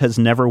Adventures, has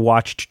never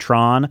watched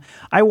Tron.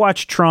 I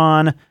watched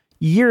Tron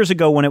years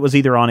ago when it was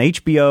either on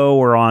HBO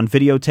or on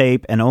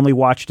videotape and only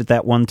watched it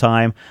that one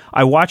time.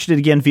 I watched it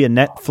again via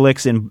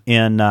Netflix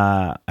in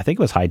I think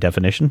it was high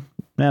definition.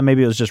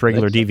 Maybe it was just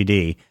regular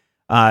DVD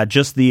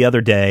just the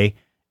other day.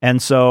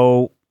 And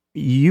so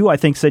you, I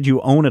think, said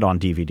you own it on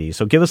DVD.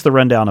 So give us the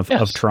rundown of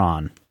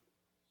Tron.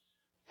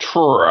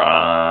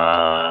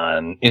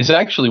 Tron is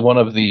actually one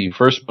of the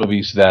first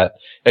movies that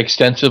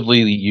extensively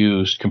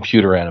used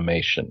computer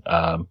animation.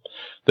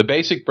 The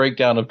basic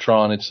breakdown of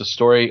Tron, it's the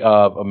story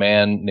of a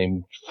man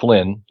named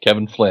Flynn,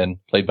 Kevin Flynn,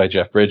 played by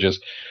Jeff Bridges.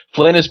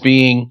 Flynn is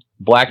being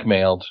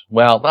blackmailed.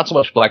 Well, not so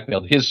much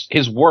blackmailed.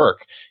 His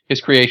work,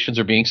 his creations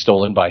are being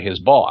stolen by his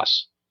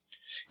boss.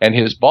 And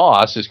his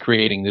boss is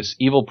creating this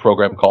evil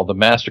program called the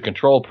Master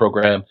Control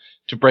Program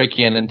to break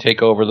in and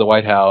take over the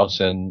White House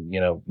and,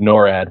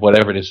 NORAD,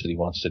 whatever it is that he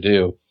wants to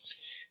do.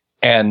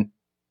 And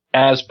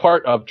as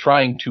part of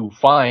trying to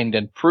find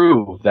and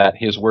prove that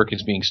his work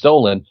is being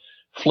stolen,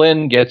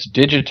 Flynn gets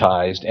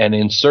digitized and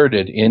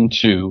inserted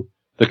into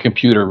the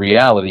computer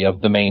reality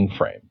of the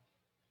mainframe,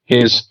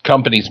 his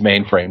company's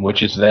mainframe,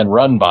 which is then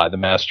run by the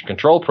Master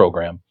Control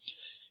Program.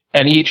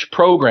 And each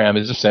program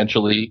is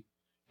essentially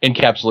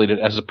encapsulated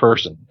as a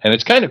person. And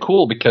it's kind of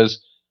cool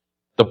because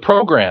the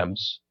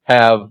programs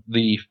have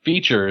the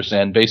features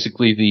and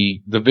basically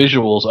the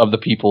visuals of the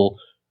people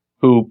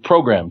who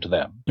programmed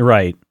them.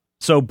 Right.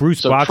 So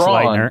Bruce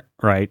Boxleitner,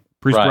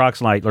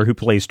 Boxleitner, who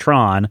plays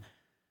Tron,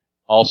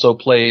 also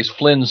plays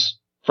Flynn's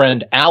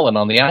friend Alan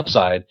on the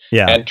outside.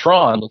 Yeah. And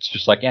Tron looks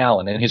just like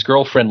Alan. And his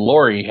girlfriend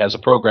Lori has a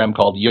program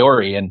called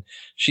Yori, and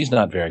she's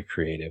not very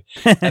creative.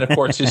 And of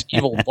course, his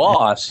evil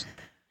boss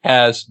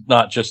has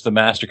not just the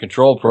Master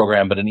Control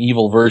Program, but an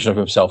evil version of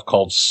himself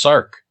called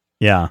Sark.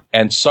 Yeah.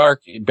 And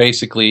Sark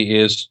basically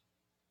is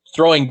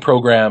throwing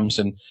programs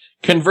and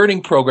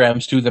converting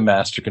programs to the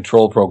Master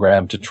Control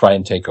Program to try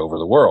and take over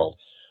the world.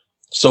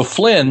 So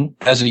Flynn,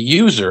 as a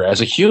user, as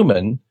a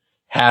human,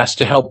 has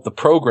to help the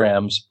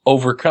programs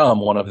overcome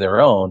one of their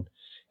own.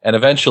 And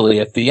eventually,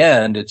 at the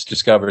end, it's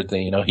discovered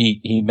that,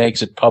 he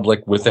makes it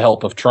public with the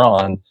help of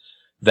Tron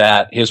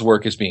that his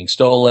work is being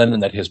stolen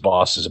and that his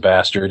boss is a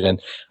bastard.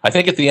 And I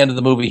think at the end of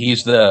the movie,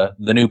 he's the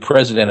new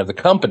president of the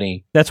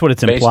company. That's what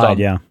it's implied,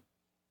 yeah.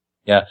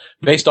 Yeah,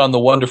 based on the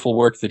wonderful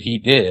work that he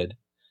did.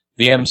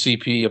 The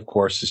MCP, of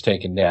course, is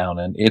taken down,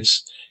 and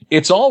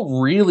it's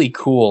all really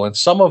cool. And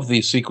some of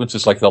these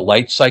sequences, like the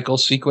light cycle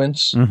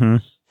sequence,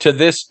 to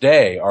this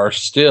day are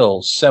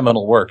still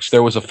seminal works.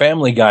 There was a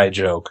Family Guy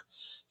joke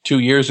 2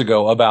 years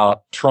ago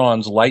about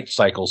Tron's light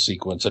cycle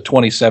sequence, a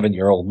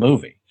 27-year-old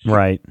movie.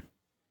 Right.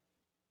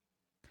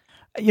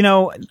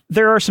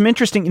 there are some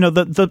interesting,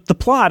 the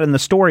plot and the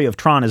story of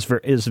Tron is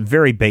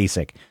very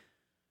basic.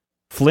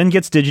 Flynn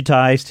gets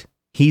digitized.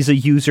 He's a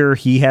user.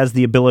 He has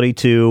the ability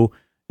to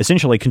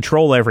essentially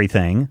control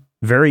everything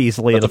very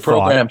easily. But the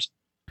programs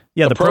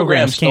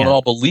can. don't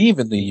all believe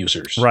in the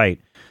users. Right.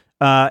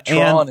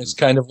 Tron is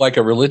kind of like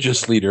a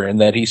religious leader in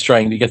that he's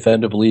trying to get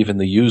them to believe in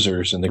the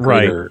users and the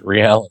greater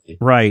reality.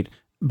 Right.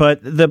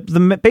 But the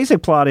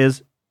basic plot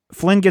is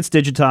Flynn gets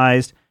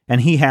digitized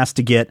and he has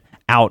to get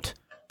out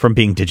from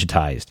being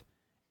digitized.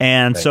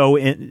 And so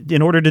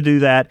in order to do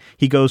that,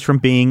 he goes from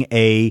being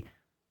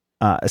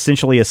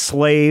essentially a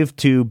slave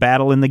to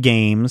battle in the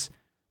games,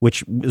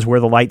 which is where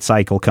the light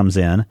cycle comes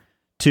in,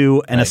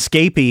 to an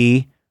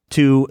escapee,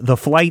 to the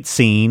flight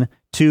scene,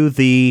 to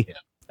the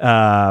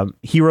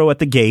hero at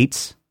the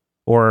gates,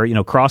 or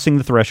crossing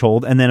the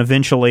threshold, and then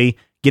eventually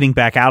getting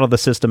back out of the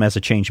system as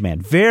a changed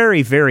man.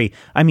 Very, very,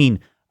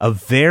 a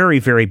very,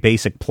 very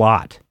basic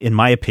plot, in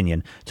my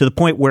opinion, to the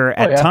point where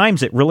at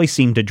times it really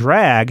seemed to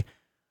drag.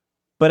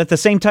 But at the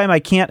same time, I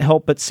can't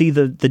help but see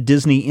the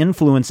Disney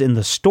influence in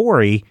the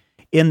story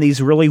in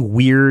these really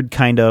weird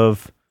kind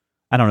of,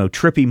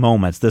 trippy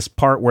moments. This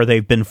part where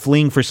they've been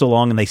fleeing for so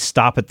long and they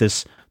stop at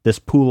this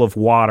pool of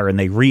water and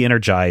they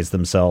re-energize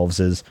themselves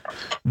is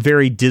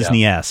very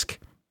Disney-esque.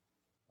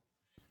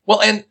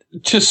 Well, and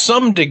to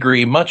some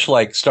degree, much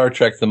like Star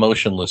Trek The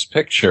Motionless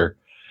Picture,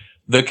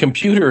 the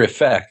computer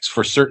effects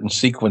for certain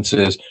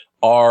sequences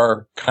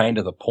are kind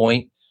of the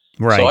point.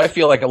 Right. So I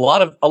feel like a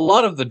lot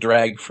of the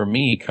drag for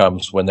me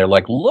comes when they're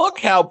like, look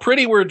how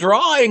pretty we're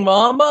drawing,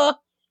 mama.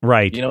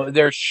 Right.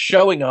 They're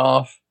showing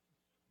off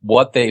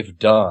what they've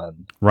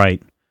done.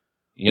 Right.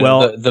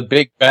 The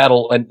big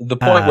battle and the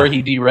point where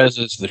he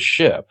dereses the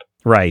ship.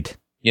 Right.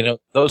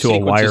 Those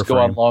sequences go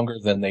on longer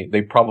than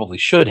they probably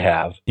should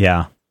have.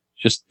 Yeah.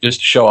 Just to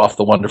show off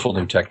the wonderful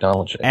new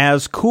technology.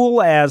 As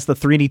cool as the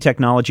 3D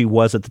technology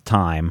was at the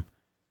time,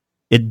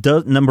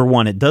 number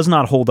one, it does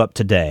not hold up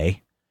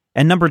today.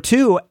 And number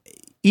two,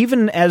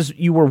 even as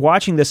you were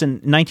watching this in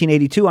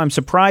 1982, I'm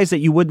surprised that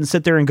you wouldn't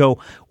sit there and go,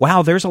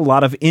 wow, there's a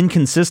lot of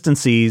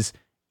inconsistencies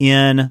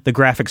in the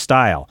graphic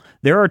style.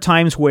 There are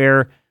times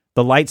where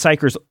the light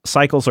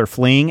cycles are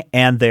fleeing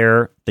and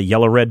they're the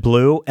yellow, red,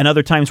 blue, and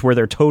other times where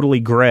they're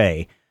totally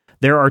gray.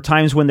 There are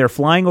times when they're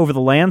flying over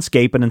the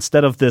landscape, and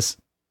instead of this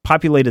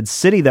populated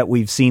city that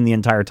we've seen the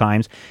entire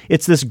times,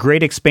 it's this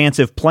great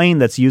expansive plain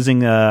that's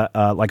using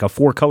like a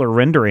 4-color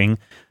rendering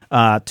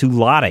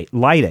to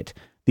light it.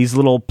 These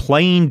little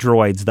plane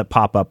droids that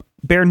pop up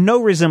bear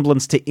no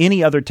resemblance to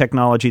any other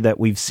technology that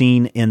we've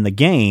seen in the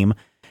game,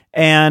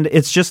 and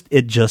it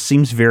just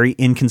seems very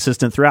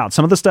inconsistent throughout.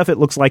 Some of the stuff, it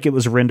looks like it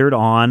was rendered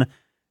on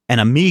an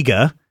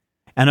Amiga,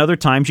 and other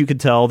times you could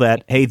tell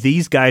that, hey,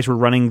 these guys were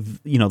running,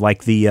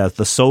 like the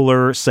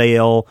solar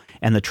sail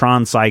and the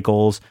Tron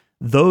cycles.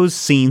 Those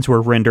scenes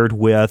were rendered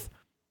with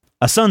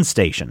a sun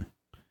station.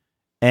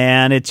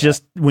 And it's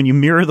just, when you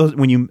mirror those,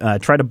 when you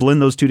try to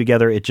blend those two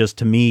together, it just,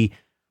 to me,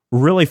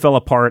 really fell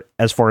apart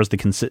as far as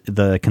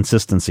the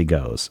consistency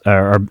goes.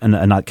 Or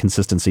not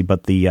consistency,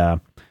 but the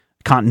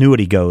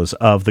continuity goes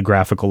of the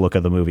graphical look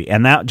of the movie.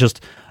 And that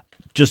just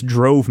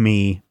drove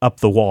me up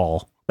the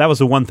wall. That was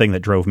the one thing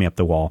that drove me up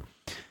the wall.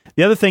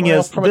 The other thing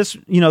is,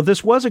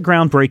 this was a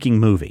groundbreaking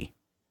movie.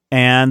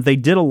 And they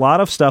did a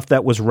lot of stuff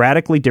that was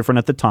radically different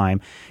at the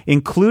time,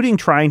 including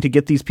trying to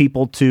get these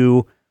people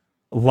to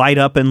light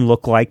up and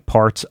look like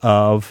parts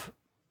of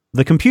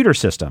the computer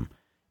system.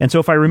 And so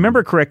if I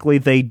remember correctly,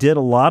 they did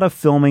a lot of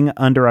filming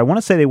under, I want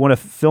to say they would have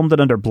filmed it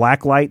under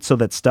black light so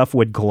that stuff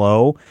would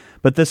glow.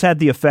 But this had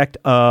the effect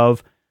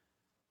of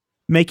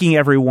making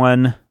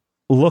everyone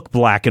look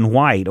black and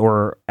white,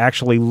 or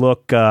actually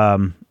look,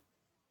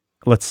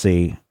 let's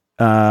see,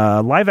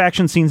 live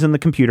action scenes in the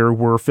computer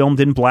were filmed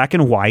in black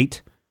and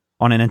white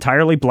on an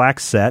entirely black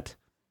set,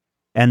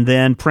 and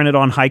then printed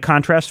on high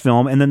contrast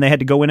film, and then they had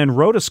to go in and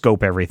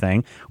rotoscope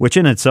everything, which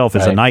in itself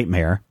is a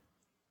nightmare.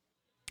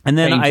 And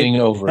then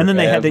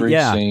they had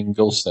to,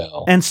 single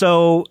cell. And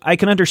so I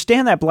can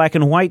understand that black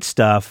and white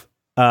stuff,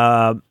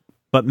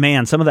 but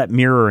man, some of that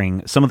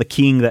mirroring, some of the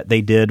keying that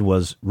they did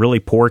was really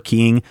poor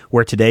keying,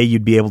 where today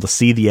you'd be able to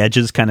see the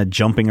edges kind of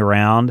jumping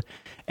around,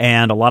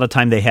 and a lot of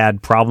time they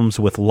had problems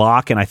with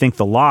lock, and I think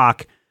the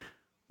lock,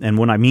 and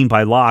what I mean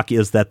by lock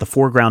is that the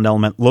foreground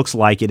element looks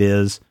like it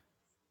is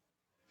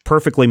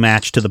perfectly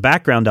matched to the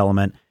background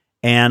element.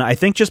 And I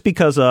think just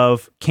because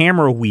of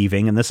camera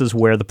weaving, and this is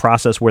where the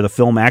process where the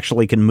film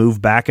actually can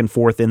move back and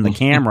forth in the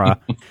camera,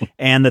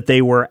 and that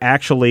they were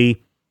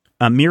actually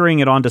mirroring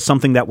it onto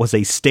something that was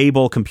a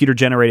stable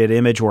computer-generated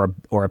image or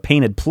a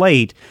painted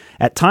plate,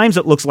 at times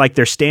it looks like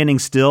they're standing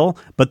still,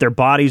 but their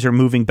bodies are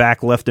moving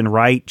back left and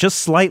right, just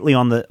slightly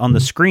on the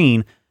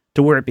screen,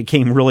 to where it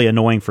became really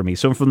annoying for me.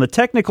 So from the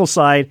technical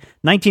side,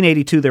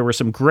 1982, there were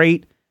some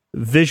great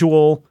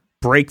visual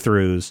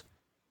breakthroughs,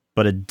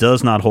 but it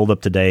does not hold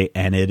up today,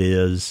 and it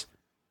is,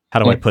 how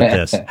do I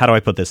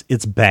put this?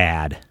 It's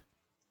bad.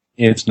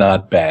 It's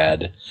not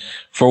bad.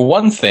 For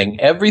one thing,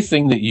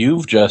 everything that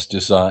you've just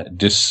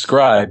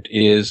described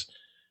is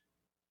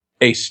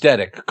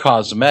aesthetic,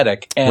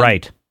 cosmetic, and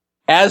right.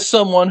 as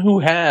someone who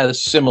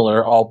has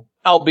similar,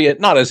 albeit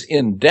not as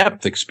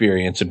in-depth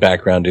experience and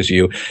background as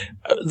you,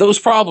 those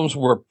problems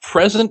were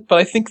present, but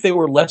I think they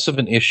were less of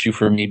an issue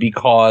for me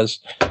because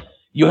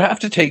you have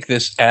to take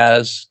this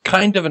as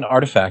kind of an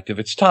artifact of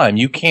its time.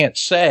 You can't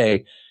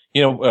say,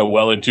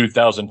 well, in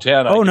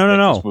 2010, oh,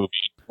 no. This movie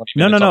in 20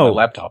 minutes on my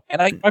laptop.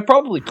 And I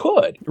probably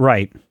could.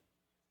 Right.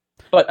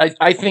 But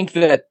I think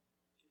that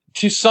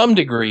to some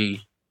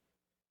degree,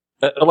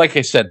 like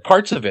I said,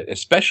 parts of it,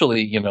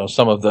 especially,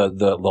 some of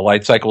the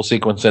light cycle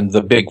sequence and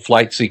the big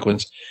flight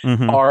sequence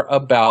are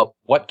about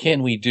what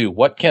can we do?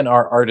 What can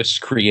our artists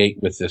create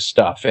with this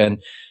stuff?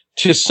 And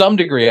to some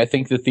degree, I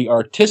think that the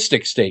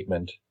artistic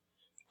statement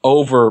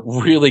over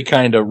really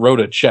kind of wrote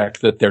a check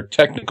that their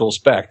technical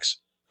specs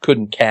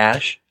couldn't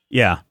cash.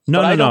 Yeah.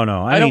 No.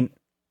 I mean,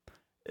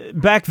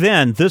 back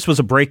then, this was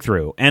a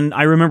breakthrough. And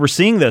I remember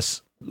seeing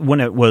this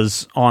when it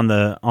was on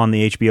the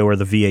HBO or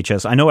the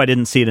VHS. I know I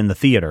didn't see it in the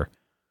theater,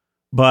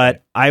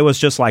 but I was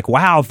just like,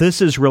 wow,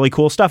 this is really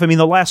cool stuff. I mean,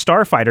 The Last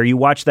Starfighter, you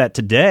watch that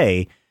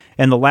today,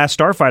 and The Last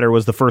Starfighter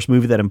was the first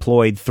movie that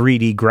employed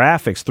 3D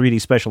graphics, 3D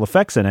special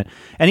effects in it.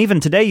 And even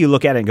today, you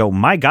look at it and go,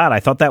 my God, I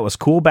thought that was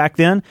cool back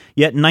then.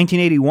 Yet in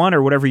 1981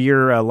 or whatever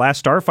year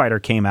Last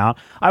Starfighter came out,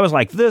 I was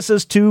like, this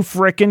is too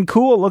frickin'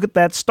 cool. Look at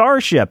that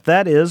starship.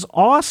 That is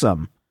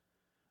awesome.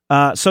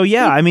 So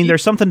yeah, I mean,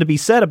 there's something to be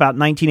said about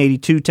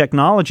 1982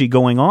 technology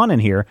going on in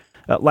here.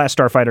 Last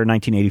Starfighter,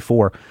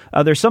 1984.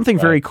 There's something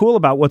very cool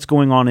about what's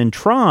going on in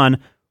Tron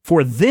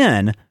for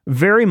then,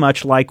 very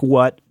much like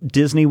what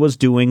Disney was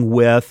doing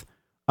with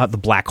the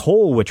Black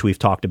Hole, which we've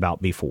talked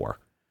about before.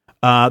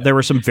 There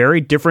were some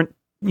very different,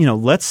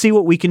 let's see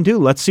what we can do.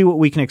 Let's see what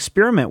we can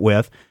experiment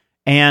with.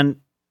 And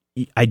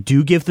I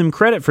do give them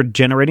credit for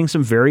generating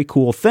some very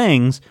cool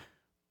things,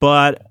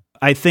 but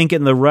I think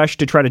in the rush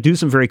to try to do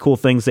some very cool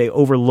things, they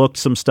overlooked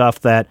some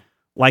stuff that,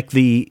 like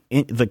the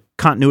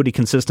continuity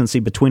consistency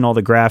between all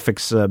the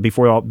graphics,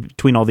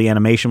 between all the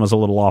animation was a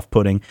little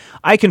off-putting.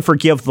 I can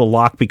forgive the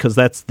lock because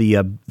that's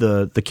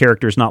the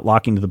characters not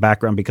locking to the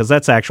background, because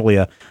that's actually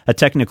a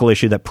technical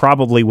issue that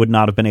probably would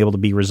not have been able to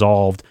be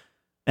resolved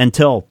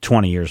until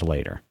 20 years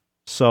later.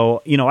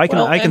 So,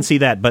 I can see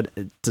that, but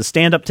to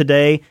stand up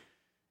today,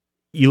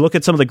 you look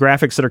at some of the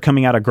graphics that are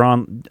coming out of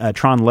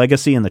Tron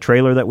Legacy and the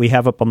trailer that we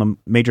have up on the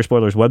Major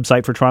Spoilers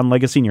website for Tron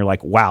Legacy, and you're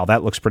like, wow,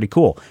 that looks pretty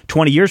cool.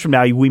 20 years from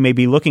now, we may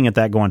be looking at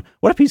that going,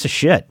 what a piece of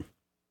shit.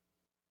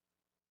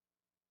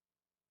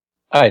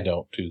 I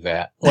don't do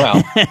that.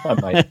 Well,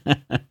 I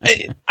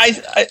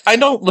might. I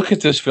don't look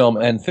at this film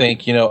and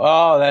think,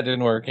 oh, that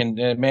didn't work, and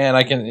man,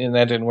 and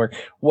that didn't work.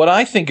 What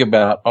I think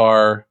about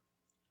are,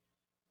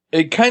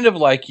 it kind of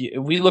like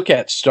we look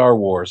at Star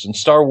Wars, and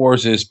Star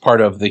Wars is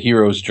part of the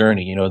hero's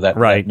journey,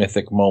 that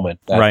mythic moment.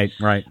 Right.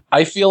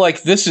 I feel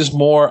like this is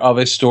more of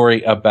a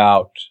story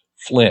about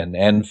Flynn,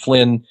 and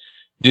Flynn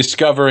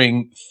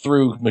discovering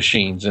through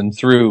machines and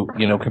through,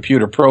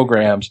 computer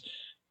programs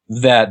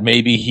that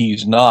maybe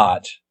he's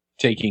not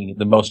taking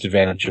the most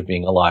advantage of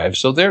being alive.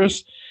 So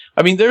there's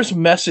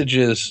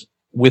messages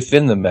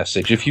within the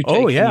message. If you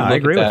take, I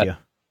agree with you.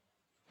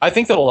 I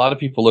think that a lot of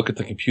people look at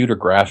the computer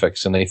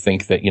graphics and they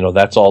think that,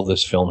 that's all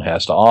this film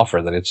has to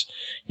offer, that it's,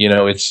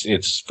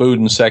 it's food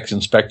and sex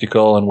and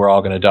spectacle and we're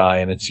all going to die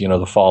and it's,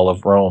 the fall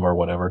of Rome or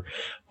whatever.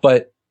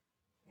 But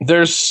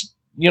there's,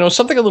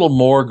 something a little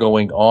more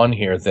going on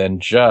here than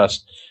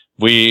just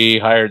we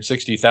hired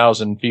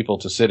 60,000 people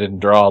to sit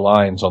and draw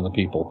lines on the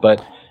people.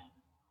 But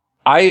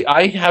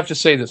I have to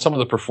say that some of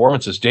the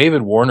performances,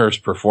 David Warner's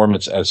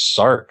performance as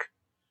Sark.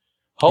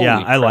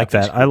 I like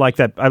that. I like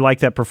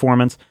that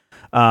performance.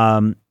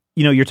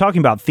 You're talking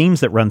about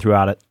themes that run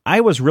throughout it.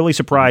 I was really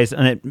surprised,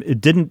 and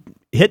it didn't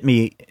hit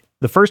me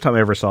the first time I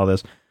ever saw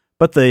this,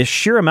 but the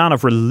sheer amount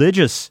of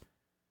religious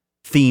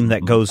theme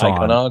that goes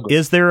on.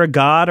 Is there a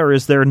God or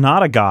is there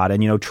not a God?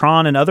 And,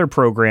 Tron and other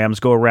programs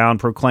go around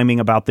proclaiming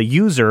about the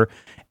user,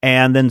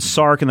 and then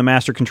Sark and the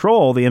Master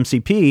Control, the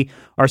MCP,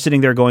 are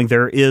sitting there going,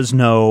 there is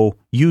no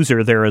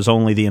user, there is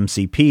only the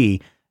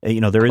MCP.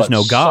 There is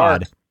no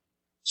God.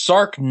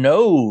 Sark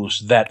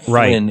knows that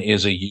Flynn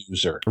is a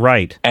user.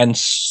 Right. And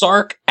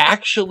Sark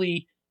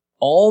actually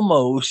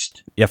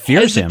almost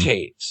fears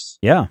hesitates.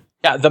 Him.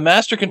 Yeah, the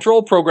Master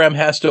Control program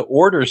has to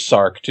order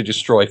Sark to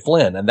destroy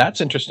Flynn. And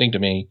that's interesting to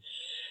me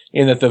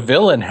in that the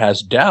villain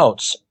has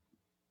doubts.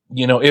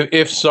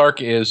 If Sark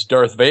is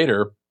Darth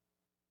Vader,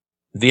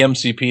 the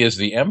MCP is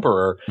the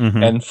Emperor,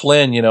 and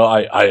Flynn,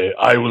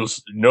 I will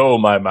know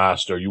my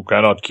master. You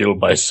cannot kill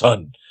my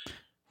son.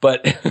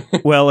 But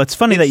well, it's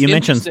funny that you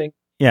mentioned.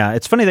 Yeah,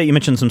 it's funny that you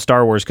mentioned some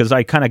Star Wars, because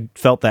I kind of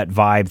felt that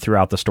vibe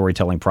throughout the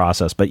storytelling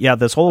process. But yeah,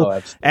 this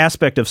whole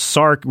aspect of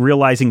Sark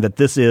realizing that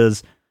this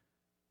is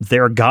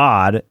their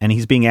god, and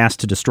he's being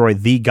asked to destroy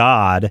the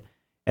god,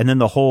 and then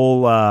the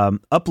whole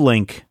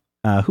uplink.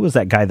 Who was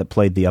that guy that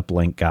played the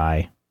uplink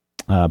guy?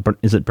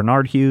 Is it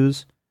Bernard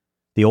Hughes,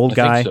 the old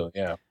guy? I think so,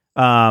 yeah.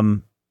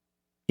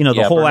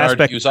 The whole Bernard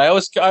aspect. Hughes. I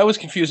always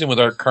confuse him with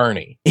Art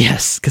Carney.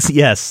 Yes,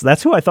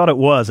 that's who I thought it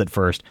was at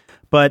first.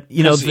 But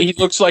he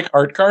looks like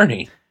Art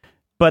Carney.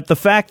 But the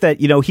fact that,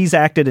 he's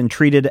acted and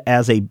treated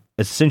as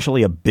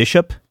essentially a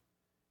bishop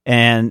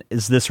and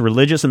is this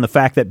religious, and the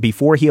fact that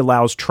before he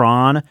allows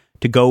Tron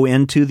to go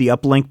into the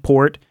uplink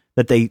port,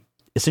 that they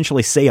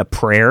essentially say a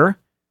prayer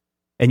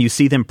and you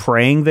see them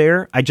praying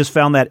there. I just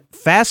found that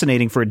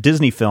fascinating for a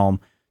Disney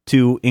film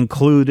to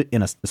include,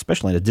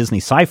 especially in a Disney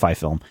sci-fi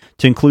film,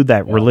 to include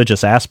that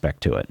religious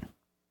aspect to it.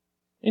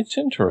 It's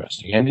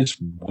interesting and it's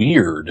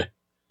weird.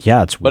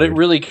 Yeah, it's weird. But it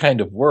really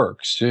kind of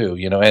works too,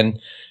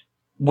 and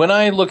when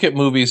I look at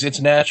movies, it's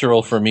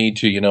natural for me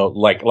to,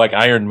 like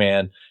Iron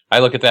Man, I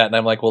look at that and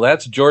I'm like, well,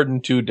 that's Jordan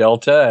 2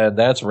 Delta and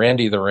that's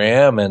Randy the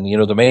Ram. And,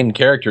 the main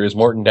character is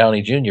Morton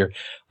Downey Jr.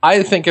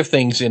 I think of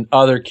things in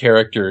other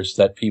characters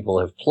that people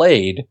have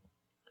played.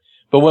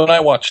 But when I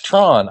watch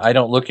Tron, I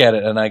don't look at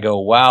it and I go,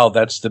 wow,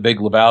 that's the Big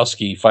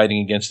Lebowski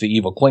fighting against the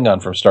evil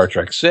Klingon from Star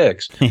Trek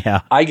 6.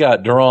 Yeah. I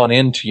got drawn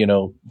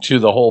into, to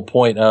the whole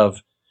point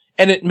of,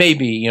 and it may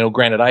be,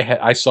 granted,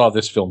 I saw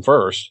this film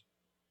first.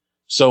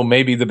 So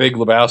maybe the Big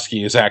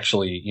Lebowski is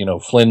actually,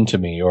 Flynn to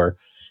me, or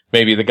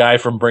maybe the guy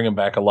from Bring 'Em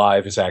Back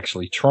Alive is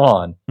actually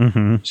Tron,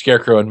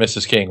 Scarecrow and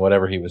Mrs. King,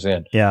 whatever he was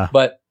in. Yeah.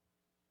 But,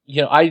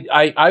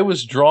 I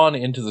was drawn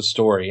into the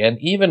story. And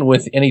even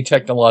with any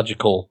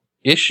technological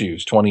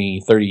issues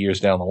 20, 30 years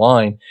down the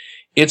line,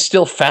 it's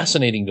still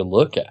fascinating to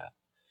look at.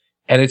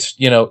 And it's,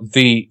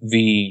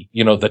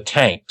 the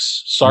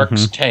tanks,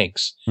 Sark's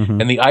tanks,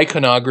 and the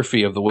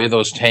iconography of the way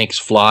those tanks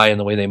fly and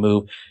the way they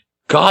move.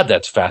 God,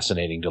 that's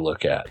fascinating to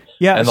look at.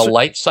 Yeah, and the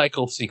light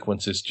cycle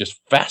sequence is just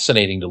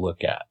fascinating to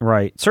look at.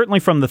 Right.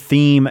 Certainly from the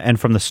theme and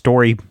from the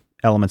story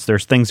elements,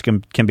 there's things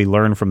can be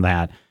learned from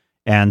that.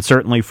 And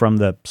certainly from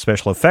the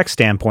special effects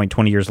standpoint,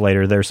 20 years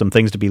later, there's some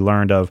things to be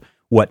learned of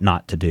what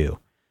not to do.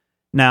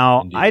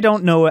 Now, indeed. I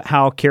don't know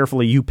how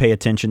carefully you pay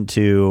attention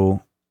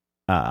to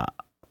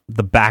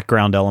the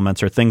background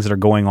elements or things that are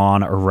going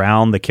on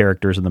around the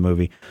characters in the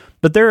movie,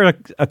 but there are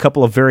a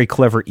couple of very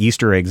clever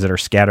Easter eggs that are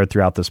scattered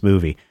throughout this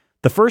movie.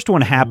 The first one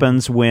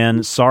happens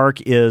when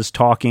Sark is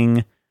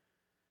talking.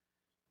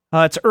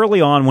 It's early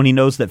on when he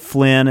knows that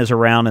Flynn is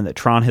around and that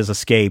Tron has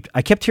escaped.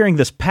 I kept hearing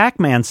this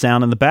Pac-Man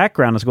sound in the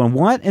background. I was going,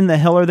 what in the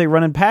hell are they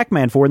running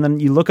Pac-Man for? And then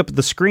you look up at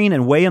the screen,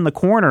 and way in the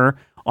corner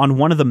on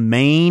one of the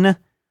main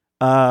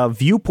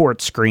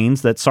viewport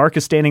screens that Sark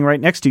is standing right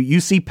next to,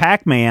 you see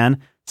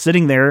Pac-Man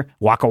sitting there,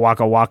 waka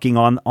waka walking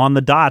on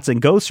the dots,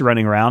 and ghosts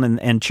running around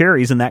and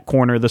cherries in that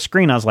corner of the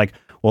screen. I was like,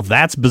 well,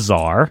 that's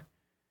bizarre.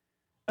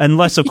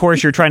 Unless, of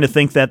course, you're trying to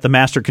think that the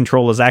Master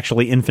Control has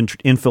actually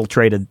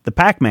infiltrated the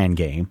Pac-Man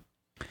game.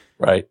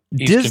 Right.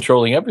 He's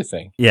controlling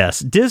everything. Yes.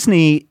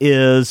 Disney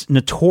is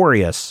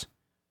notorious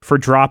for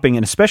dropping,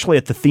 and especially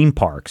at the theme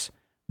parks,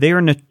 they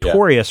are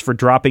notorious for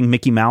dropping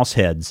Mickey Mouse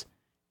heads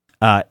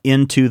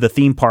into the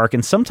theme park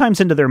and sometimes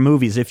into their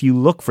movies if you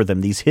look for them,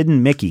 these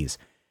hidden Mickeys.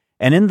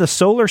 And in the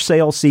solar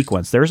sail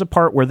sequence, there's a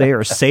part where they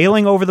are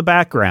sailing over the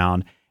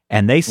background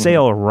and they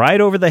sail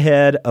right over the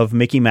head of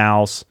Mickey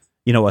Mouse,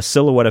 a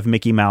silhouette of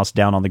Mickey Mouse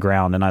down on the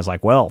ground. And I was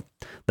like, well,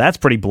 that's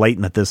pretty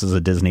blatant that this is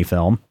a Disney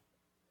film.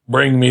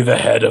 Bring me the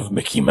head of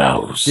Mickey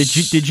Mouse.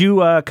 Did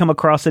you come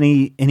across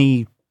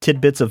any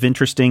tidbits of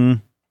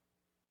interesting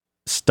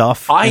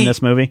stuff in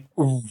this movie?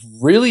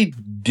 Really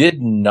did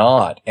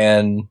not.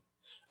 And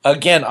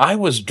again, I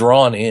was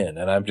drawn in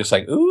and I'm just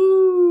like,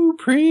 ooh,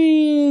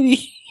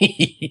 pretty.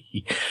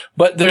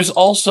 But there's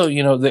also,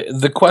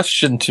 the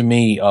question to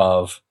me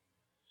of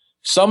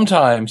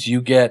sometimes you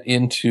get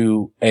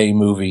into a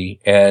movie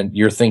and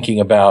you're thinking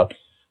about,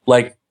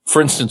 like,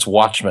 for instance,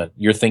 Watchmen.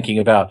 You're thinking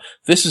about,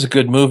 this is a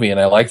good movie and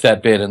I like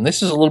that bit, and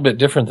this is a little bit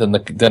different than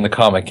the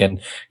comic.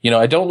 And,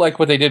 I don't like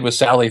what they did with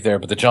Sally there,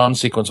 but the John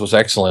sequence was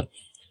excellent.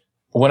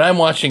 When I'm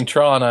watching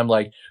Tron, I'm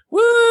like,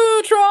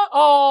 woo, Tron.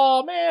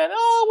 Oh, man.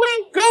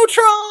 Oh, wait, go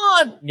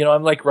Tron.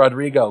 I'm like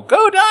Rodrigo,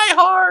 go Die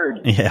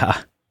Hard.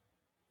 Yeah.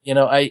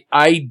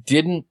 I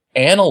didn't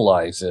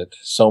analyze it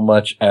so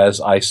much as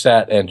I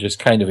sat and just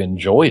kind of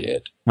enjoyed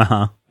it.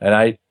 Uh-huh.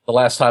 And the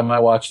last time I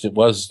watched it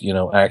was,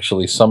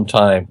 actually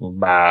sometime,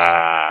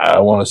 I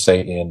want to say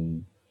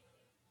in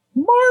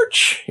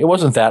March. It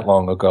wasn't that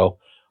long ago.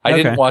 I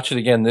didn't watch it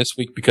again this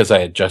week because I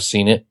had just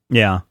seen it.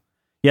 Yeah.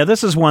 Yeah,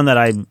 this is one that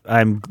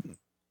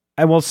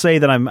I will say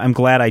that I'm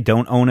glad I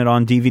don't own it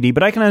on DVD,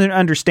 but I can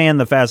understand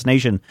the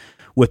fascination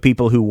with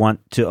people who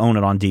want to own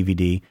it on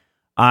DVD.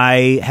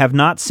 I have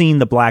not seen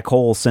The Black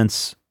Hole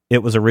since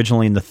it was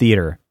originally in the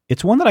theater.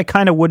 It's one that I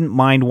kind of wouldn't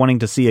mind wanting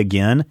to see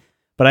again,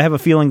 but I have a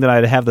feeling that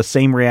I'd have the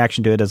same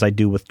reaction to it as I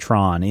do with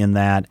Tron, in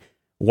that,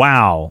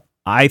 wow,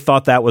 I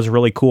thought that was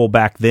really cool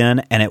back then,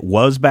 and it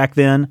was back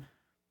then,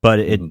 but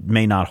it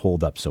may not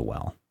hold up so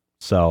well.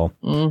 So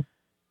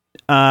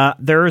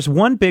there is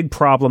one big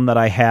problem that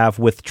I have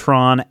with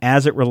Tron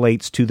as it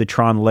relates to the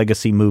Tron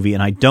Legacy movie,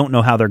 and I don't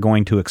know how they're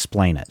going to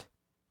explain it.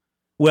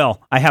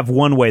 Well, I have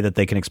one way that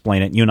they can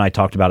explain it. You and I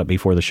talked about it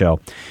before the show.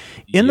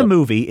 In the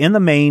movie, in the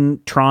main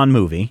Tron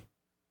movie,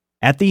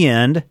 at the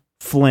end,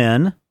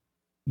 Flynn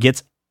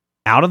gets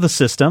out of the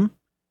system,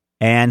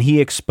 and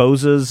he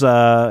exposes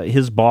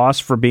his boss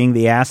for being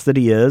the ass that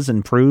he is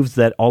and proves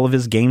that all of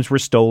his games were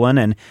stolen,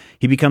 and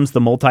he becomes the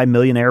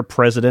multimillionaire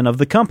president of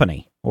the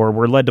company, or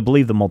we're led to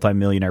believe the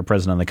multimillionaire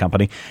president of the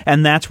company,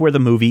 and that's where the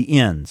movie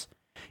ends.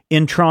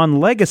 In Tron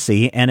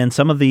Legacy, and in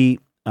some of the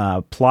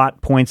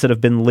plot points that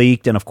have been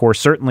leaked, and of course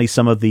certainly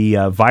some of the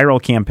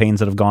viral campaigns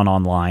that have gone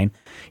online,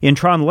 in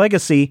Tron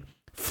Legacy,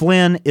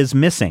 Flynn is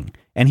missing,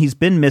 and he's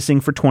been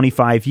missing for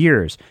 25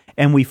 years.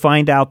 And we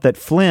find out that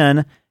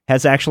Flynn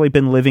has actually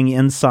been living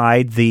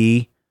inside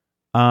the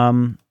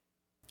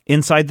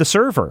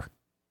server.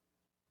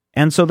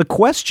 And so the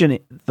question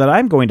that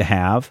I'm going to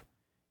have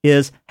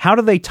is, how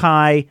do they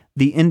tie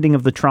the ending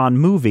of the Tron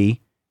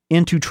movie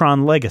into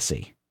Tron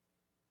Legacy?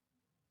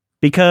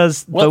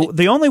 Because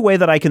the only way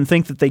that I can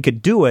think that they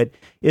could do it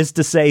is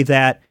to say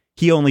that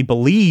he only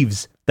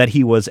believes that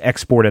he was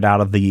exported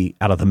out of the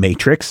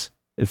Matrix,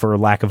 for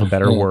lack of a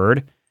better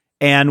word,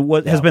 and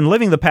has been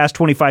living the past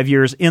 25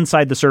 years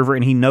inside the server,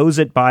 and he knows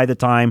it by the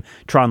time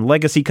Tron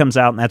Legacy comes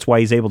out, and that's why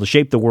he's able to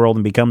shape the world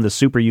and become the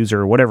super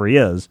user or whatever he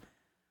is.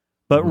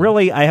 But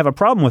really, I have a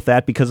problem with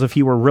that, because if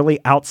he were really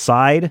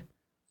outside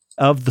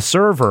of the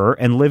server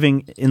and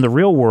living in the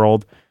real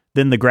world,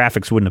 then the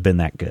graphics wouldn't have been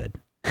that good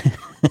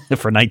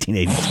for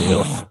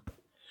 1982.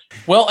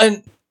 Well,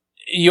 and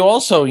you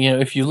also,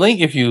 if you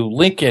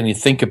link and you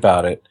think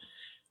about it,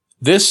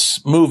 this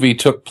movie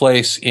took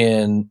place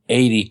in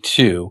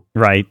 82.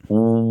 Right.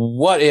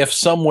 What if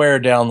somewhere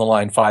down the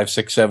line, 5,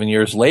 6, 7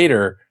 years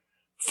later,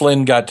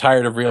 Flynn got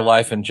tired of real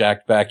life and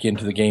jacked back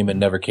into the game and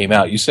never came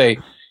out? You say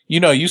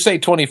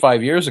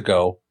 25 years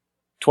ago,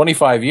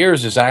 25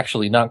 years is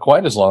actually not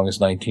quite as long as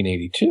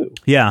 1982.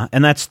 Yeah,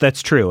 and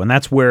that's true. And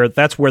that's where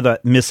the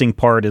missing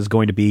part is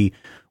going to be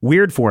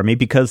weird for me,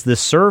 because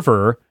this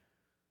server,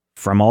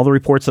 from all the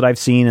reports that I've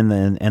seen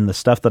and the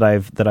stuff that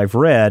I've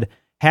read,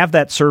 have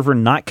that server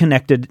not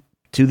connected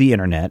to the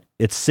internet.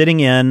 It's sitting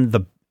in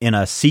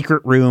a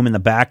secret room in the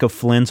back of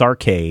Flynn's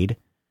arcade,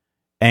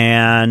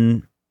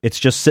 and it's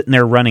just sitting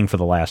there running for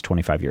the last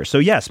 25 years. So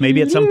yes,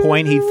 maybe at some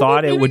point he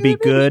thought it would be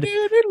good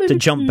to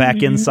jump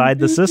back inside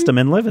the system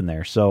and live in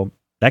there. So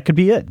that could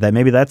be it.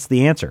 Maybe that's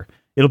the answer.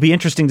 It'll be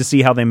interesting to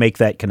see how they make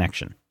that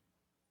connection.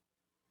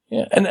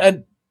 Yeah,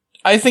 and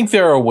I think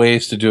there are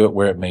ways to do it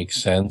where it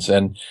makes sense.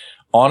 And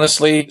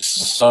honestly,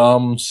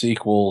 some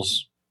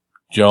sequels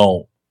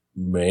don't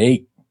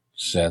make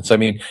sense. I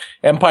mean,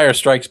 Empire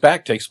Strikes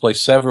Back takes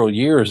place several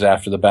years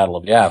after the Battle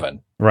of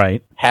Yavin.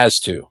 Right. Has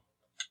to.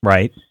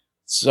 Right.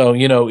 So,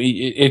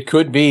 it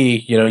could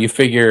be, you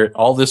figure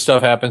all this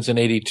stuff happens in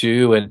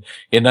 82, and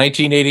in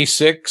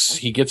 1986,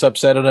 he gets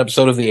upset on an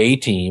episode of the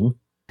A-Team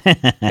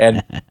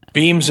and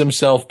beams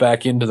himself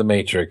back into the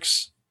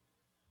Matrix.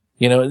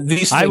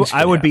 These things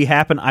I would be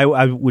happy.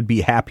 I would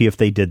be happy if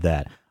they did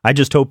that. I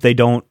just hope they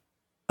don't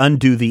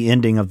undo the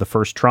ending of the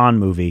first Tron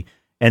movie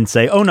and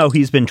say, oh no,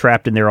 he's been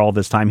trapped in there all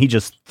this time. He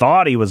just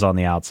thought he was on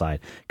the outside,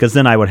 because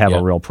then I would have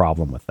a real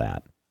problem with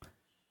that.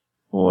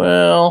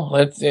 Well,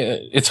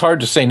 it's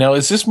hard to say. Now,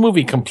 is this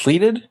movie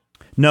completed?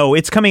 No,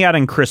 it's coming out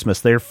in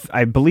Christmas.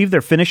 I believe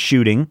they're finished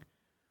shooting.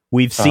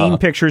 We've seen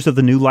pictures of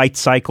the new light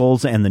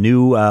cycles and the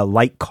new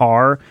light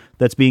car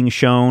that's being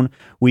shown.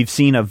 We've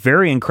seen a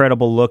very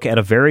incredible look at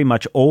a very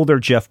much older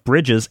Jeff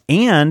Bridges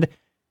and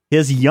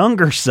his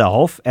younger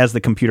self as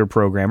the computer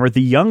programmer,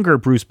 the younger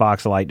Bruce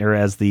Boxleitner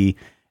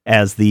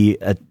as the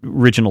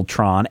original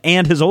Tron,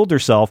 and his older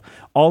self,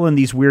 all in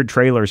these weird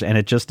trailers, and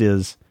it just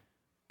is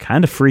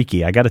kind of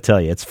freaky. I got to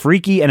tell you, it's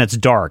freaky and it's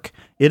dark.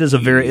 It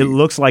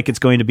looks like it's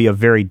going to be a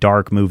very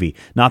dark movie,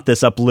 not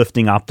this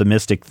uplifting,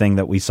 optimistic thing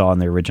that we saw in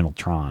the original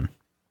Tron.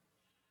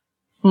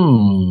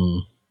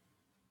 You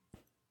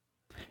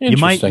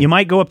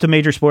might go up to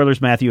Major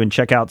Spoilers, Matthew, and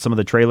check out some of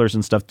the trailers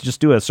and stuff.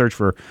 Just do a search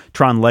for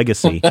Tron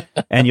Legacy,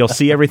 and you'll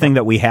see everything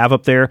that we have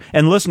up there.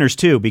 And listeners,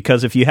 too,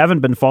 because if you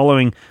haven't been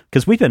following,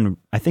 because we've been,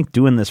 I think,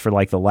 doing this for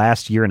like the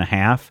last year and a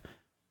half,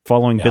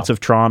 following bits of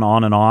Tron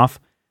on and off,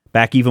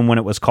 back even when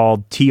it was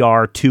called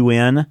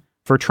TR2N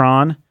for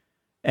Tron.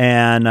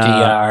 And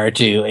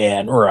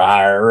TR2N,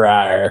 rawr,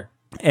 rawr.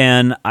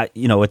 And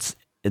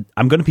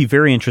I'm going to be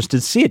very interested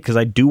to see it, because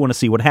I do want to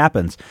see what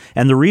happens.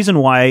 And the reason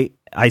why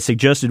I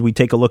suggested we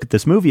take a look at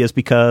this movie is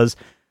because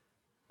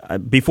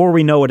before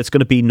we know it, it's going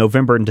to be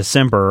November and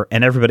December,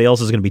 and everybody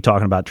else is going to be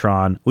talking about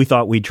Tron. We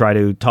thought we'd try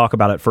to talk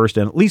about it first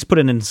and at least put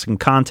it in some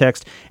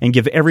context and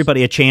give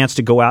everybody a chance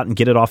to go out and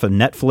get it off of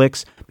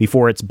Netflix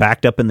before it's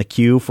backed up in the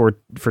queue for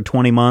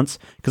 20 months.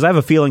 Because I have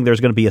a feeling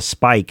there's going to be a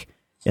spike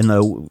in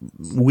the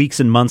weeks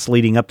and months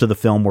leading up to the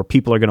film where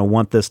people are going to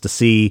want this to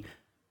see,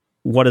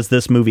 what does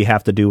this movie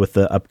have to do with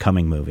the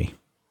upcoming movie?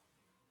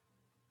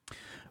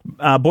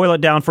 Boil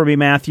it down for me,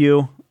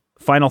 Matthew.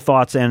 Final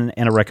thoughts and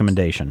a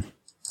recommendation.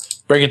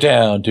 Break it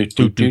down.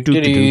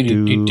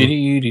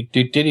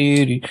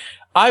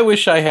 I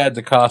wish I had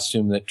the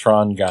costume that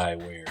Tron guy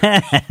wears,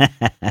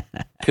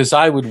 because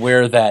I would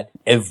wear that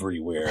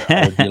everywhere.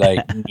 I would be like,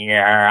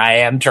 "Yeah, I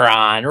am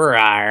Tron." Rawr,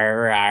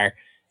 rawr.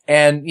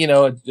 And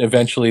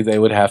eventually they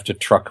would have to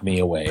truck me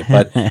away.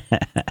 But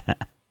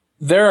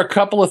There are a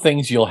couple of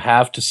things you'll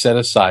have to set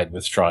aside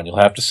with Tron. You'll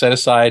have to set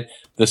aside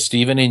the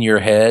Steven in your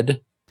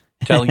head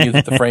telling you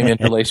that the frame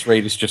interlace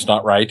rate is just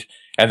not right,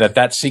 and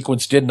that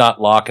sequence did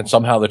not lock, and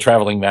somehow the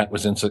traveling mat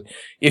was inside.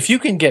 If you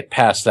can get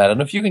past that,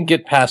 and if you can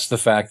get past the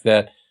fact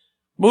that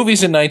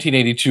movies in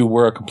 1982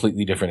 were a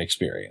completely different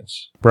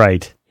experience.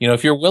 Right. You know,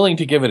 if you're willing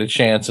to give it a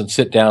chance and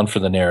sit down for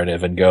the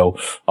narrative and go,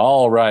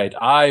 all right,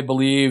 I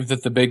believe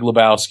that the Big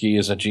Lebowski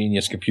is a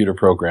genius computer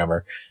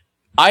programmer,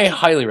 I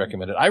highly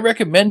recommend it. I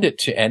recommend it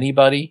to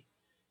anybody.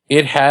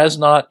 It has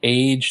not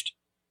aged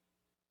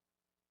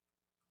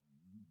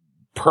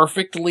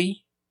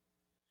perfectly.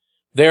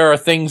 There are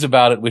things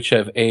about it which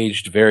have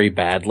aged very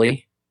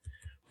badly.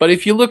 But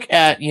if you look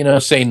at,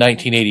 say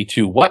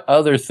 1982, what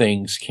other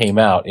things came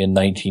out in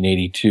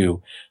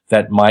 1982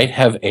 that might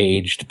have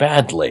aged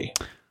badly?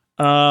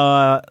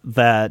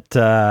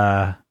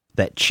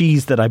 That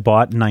cheese that I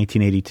bought in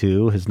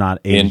 1982 has not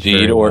aged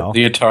very or well.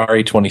 The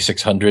Atari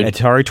 2600.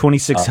 Atari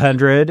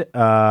 2600.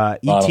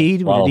 E.T.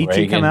 Did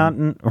E.T. come out?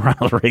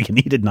 Ronald Reagan.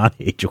 He did not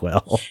age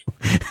well.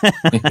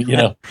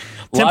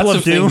 Lots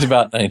of things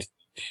about 19.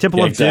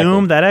 Temple of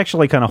Doom, that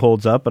actually kind of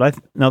holds up, but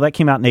that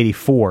came out in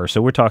 84,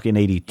 so we're talking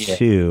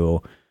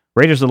 82. Yeah.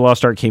 Raiders of the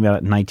Lost Ark came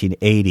out in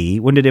 1980.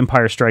 When did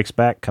Empire Strikes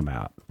Back come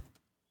out?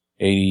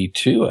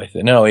 82, I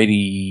think. No,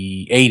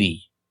 80.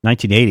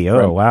 1980.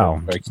 Oh,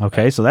 wow.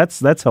 Okay, so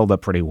that's held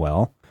up pretty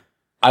well.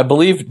 I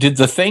believe, did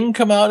The Thing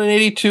come out in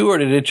 82, or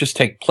did it just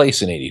take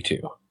place in 82?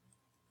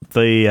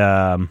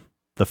 The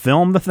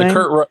film, The Thing?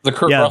 The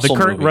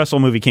Kurt Russell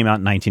movie came out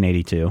in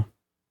 1982.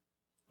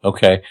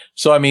 Okay.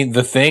 So, I mean,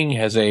 The Thing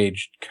has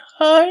aged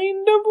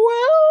kind of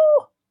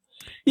well.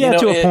 Yeah,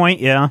 to a point,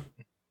 yeah.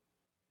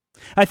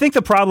 I think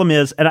the problem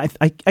is, and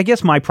I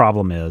guess my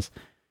problem is,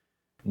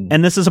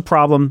 and this is a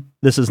problem,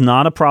 this is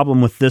not a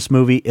problem with this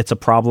movie, it's a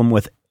problem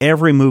with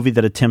every movie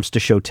that attempts to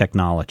show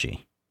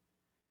technology.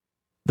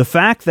 The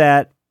fact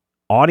that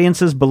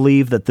audiences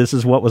believe that this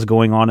is what was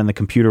going on in the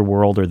computer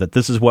world, or that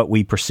this is what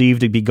we perceive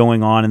to be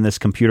going on in this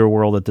computer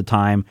world at the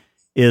time,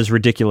 is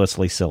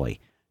ridiculously silly.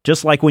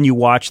 Just like when you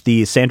watch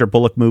the Sandra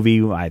Bullock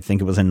movie, I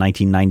think it was in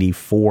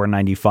 1994,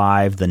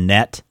 95, The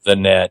Net. The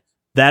Net.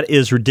 That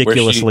is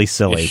ridiculously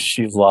silly.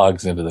 She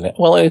logs into the net.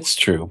 Well, it's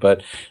true,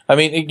 but I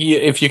mean,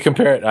 if you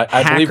compare it,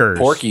 I believe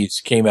Porky's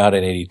came out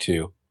in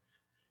 82.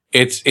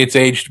 It's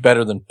aged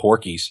better than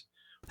Porky's.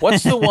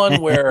 What's the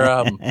one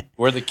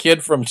where the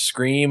kid from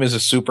Scream is a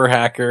super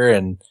hacker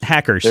and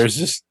Hackers? There's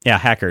this. Yeah,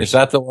 Hackers. Is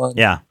that the one?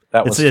 Yeah.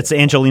 It's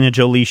Angelina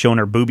Jolie showing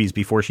her boobies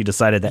before she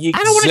decided that I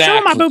don't want to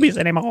show my boobies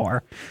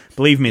anymore.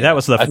 Believe me, that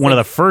was one of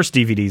the first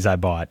DVDs I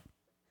bought.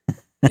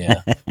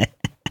 Yeah.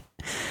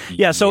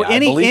 Yeah, so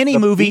any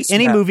movie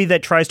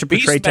that tries to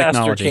portray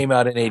technology. Beastmaster came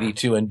out in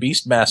 82, and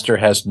Beastmaster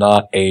has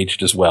not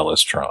aged as well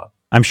as Tron.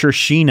 I'm sure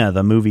Sheena,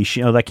 the movie,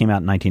 that came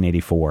out in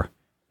 1984.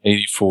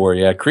 84,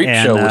 yeah.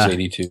 Creepshow was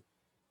 82.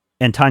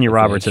 And Tanya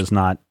Roberts has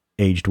not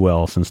aged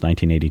well since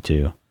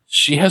 1982.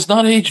 She has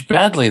not aged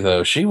badly,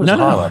 though. She was hot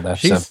on that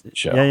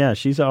show. Yeah,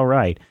 she's all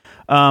right.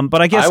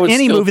 But I guess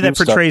any movie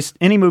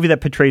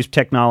that portrays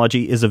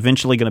technology is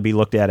eventually going to be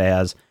looked at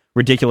as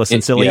ridiculous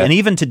and silly. Yeah. And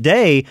even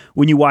today,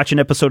 when you watch an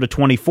episode of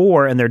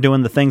 24 and they're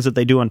doing the things that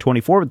they do on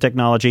 24 with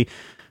technology,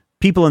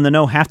 people in the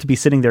know have to be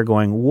sitting there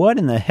going, what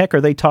in the heck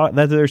are they talking?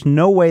 There's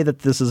no way that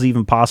this is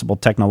even possible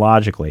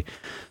technologically.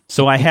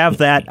 So I have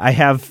that. I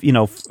have,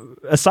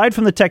 aside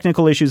from the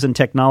technical issues and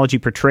technology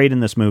portrayed in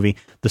this movie,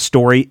 the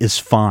story is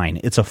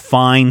fine. It's a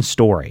fine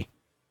story.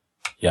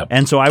 Yep.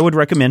 And so I would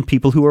recommend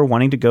people who are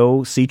wanting to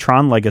go see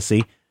Tron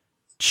Legacy,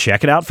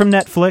 check it out from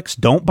Netflix.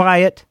 Don't buy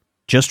it.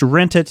 Just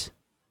rent it.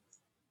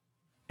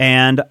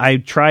 And I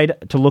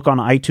tried to look on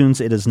iTunes.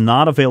 It is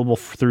not available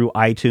through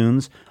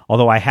iTunes,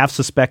 although I have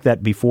suspect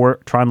that before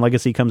Tron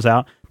Legacy comes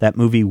out, that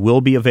movie will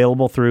be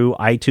available through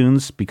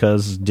iTunes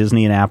because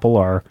Disney and Apple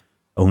are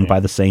owned by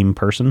the same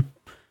person,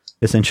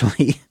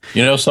 essentially.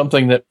 You know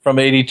something that from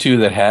 82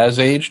 that has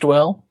aged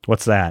well?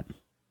 What's that?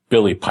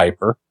 Billy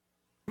Piper.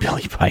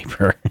 Billy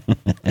Piper.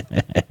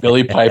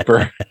 Billy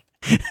Piper.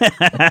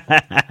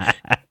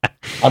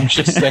 I'm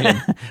just saying.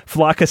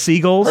 Flock of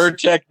seagulls? Her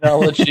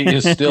technology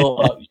is still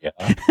up.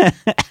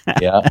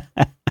 Yeah.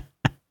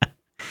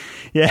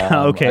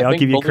 Yeah, okay. I'll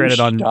give you credit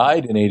on. She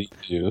died in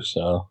 82,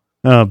 so.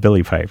 Oh,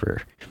 Billy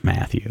Piper.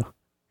 Matthew.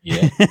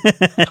 Yeah.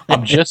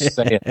 I'm just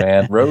saying,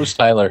 man. Rose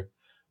Tyler,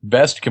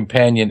 best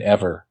companion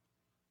ever.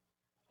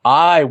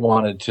 I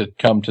wanted to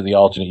come to the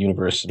alternate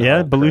universe.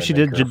 Yeah, Belushi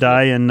did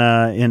die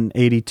in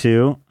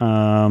 82.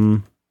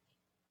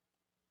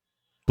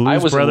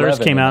 Blues Brothers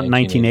came out in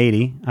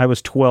 1980. I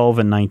was 12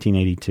 in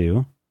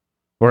 1982,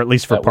 or at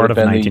least for part of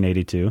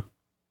 1982.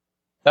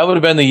 That would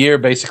have been the year,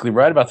 basically,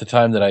 right about the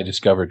time that I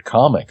discovered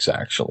comics,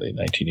 actually,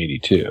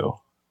 1982.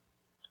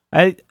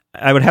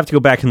 I would have to go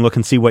back and look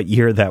and see what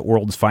year that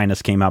World's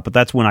Finest came out, but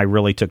that's when I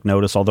really took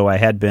notice, although I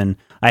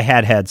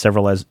had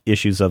several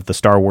issues of the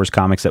Star Wars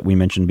comics that we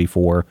mentioned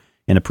before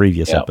in a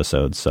previous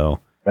episode, so...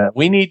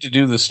 We need to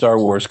do the Star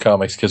Wars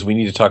comics because we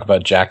need to talk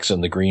about Jackson,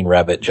 the Green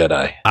Rabbit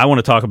Jedi. I want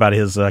to talk about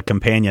his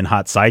companion,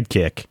 hot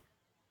sidekick,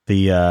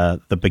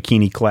 the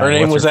bikini clad. Her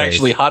name was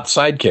actually Hot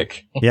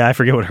Sidekick. Yeah, I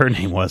forget what her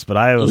name was, but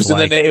I was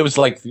like, it was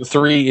like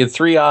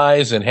three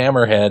eyes and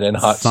Hammerhead and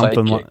Hot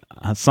Sidekick.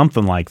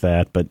 Something like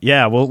that. But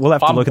yeah, we'll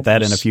have to look at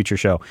that in a future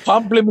show.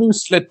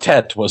 Pamplemousse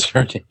Letette was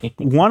her name.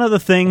 One of the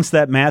things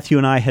that Matthew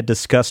and I had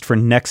discussed for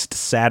next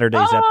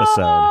Saturday's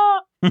episode.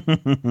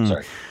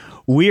 Sorry.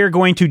 We are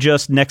going to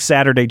next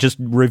Saturday,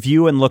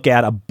 review and look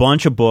at a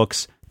bunch of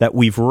books that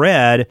we've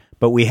read,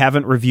 but we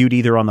haven't reviewed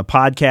either on the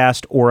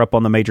podcast or up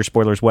on the Major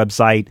Spoilers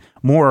website,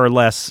 more or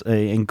less,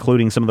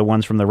 including some of the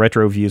ones from the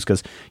retro views,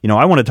 because,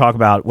 I want to talk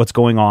about what's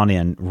going on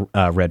in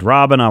Red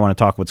Robin. I want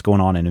to talk what's going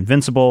on in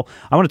Invincible.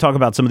 I want to talk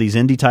about some of these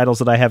indie titles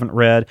that I haven't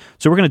read.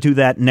 So we're going to do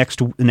that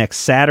next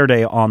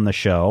Saturday on the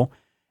show.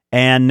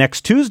 And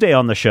next Tuesday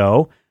on the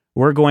show,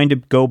 we're going to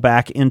go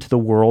back into the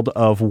world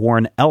of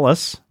Warren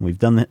Ellis. We've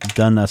done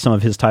some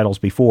of his titles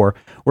before.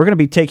 We're going to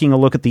be taking a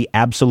look at The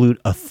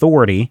Absolute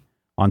Authority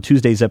on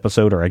Tuesday's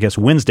episode, or I guess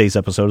Wednesday's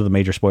episode of the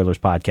Major Spoilers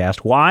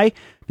podcast. Why?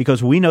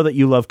 Because we know that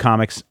you love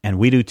comics, and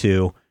we do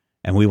too,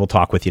 and we will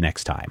talk with you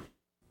next time.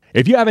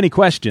 If you have any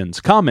questions,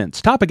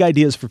 comments, topic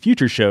ideas for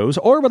future shows,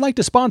 or would like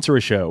to sponsor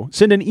a show,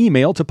 send an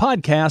email to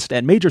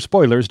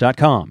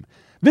podcast@majorspoilers.com.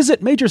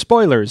 Visit Major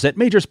Spoilers at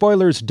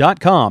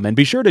majorspoilers.com and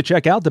be sure to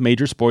check out the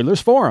Major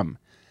Spoilers Forum.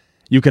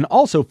 You can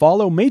also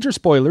follow Major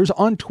Spoilers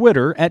on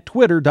Twitter at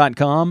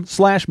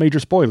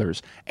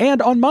twitter.com/majorspoilers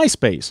and on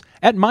MySpace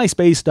at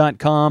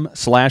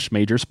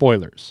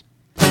myspace.com/majorspoilers.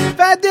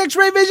 Fat the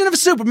X-ray vision of a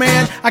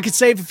Superman. I could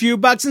save a few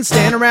bucks and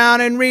stand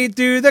around and read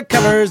through the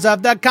covers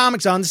of the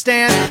comics on the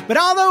stand. But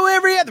although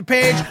every other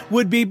page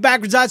would be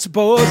backwards, I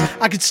suppose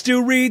I could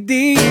still read the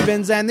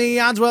evens and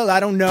the odds. Well,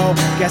 I don't know.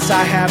 Guess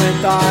I haven't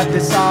thought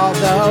this all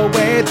the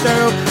way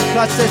through.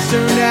 Plus, as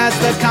soon as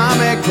the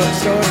comic book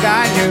store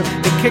guy knew,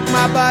 they kicked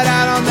my butt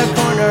out on the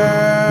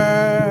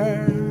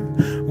corner.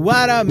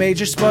 What a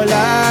major spoiler.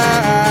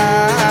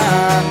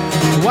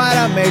 What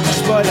a major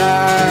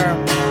spoiler.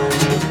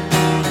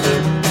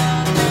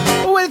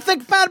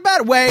 Think about a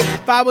better way.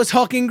 If I was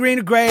hulking green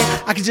or gray,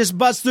 I could just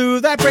bust through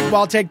that brick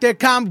wall, take their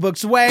comic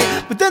books away.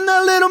 But then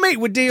the little meat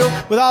would deal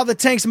with all the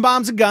tanks and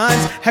bombs and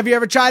guns. Have you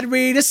ever tried to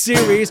read a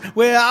series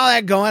with all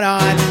that going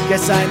on?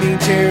 Guess I need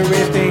to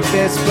rethink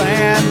this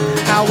plan.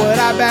 How would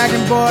I bag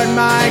and board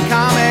my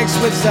comics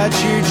with such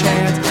huge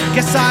hands?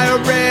 Guess I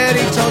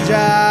already told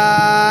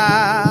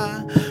ya.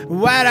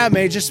 What a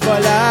major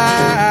spoiler.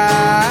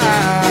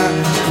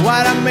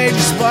 What a major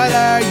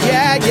spoiler.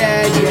 Yeah,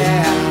 yeah,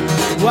 yeah.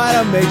 What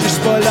a major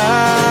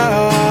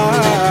spoiler.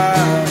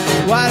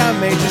 What a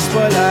major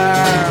spoiler.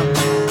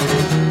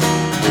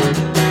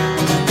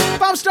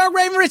 If I'm Stark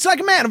Raven rich like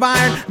a man of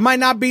iron, I might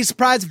not be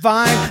surprised to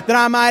find that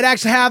I might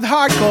actually have the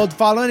heart cold to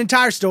follow an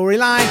entire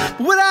storyline.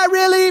 But would I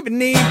really even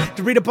need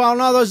to read up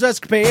on all those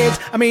escapades?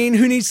 I mean,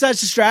 who needs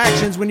such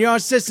distractions when your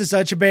sister's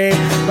such a babe?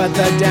 But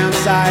the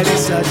downside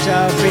is such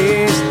a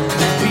beast.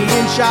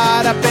 Being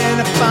shot up in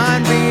a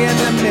fun, be in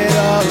the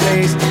Middle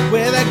East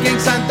with a gang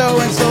sign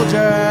throwing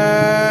soldier.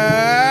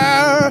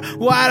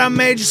 What a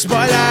major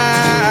spoiler.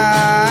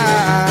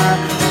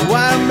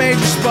 What a major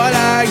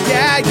spoiler.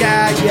 Yeah,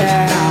 yeah,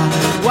 yeah.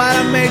 What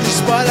a major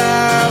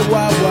spoiler.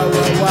 Whoa, whoa,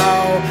 whoa,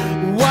 whoa.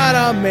 What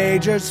a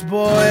major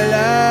spoiler.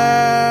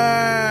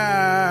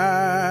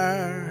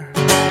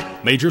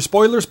 Major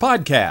Spoilers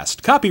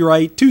Podcast.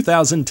 Copyright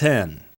 2010.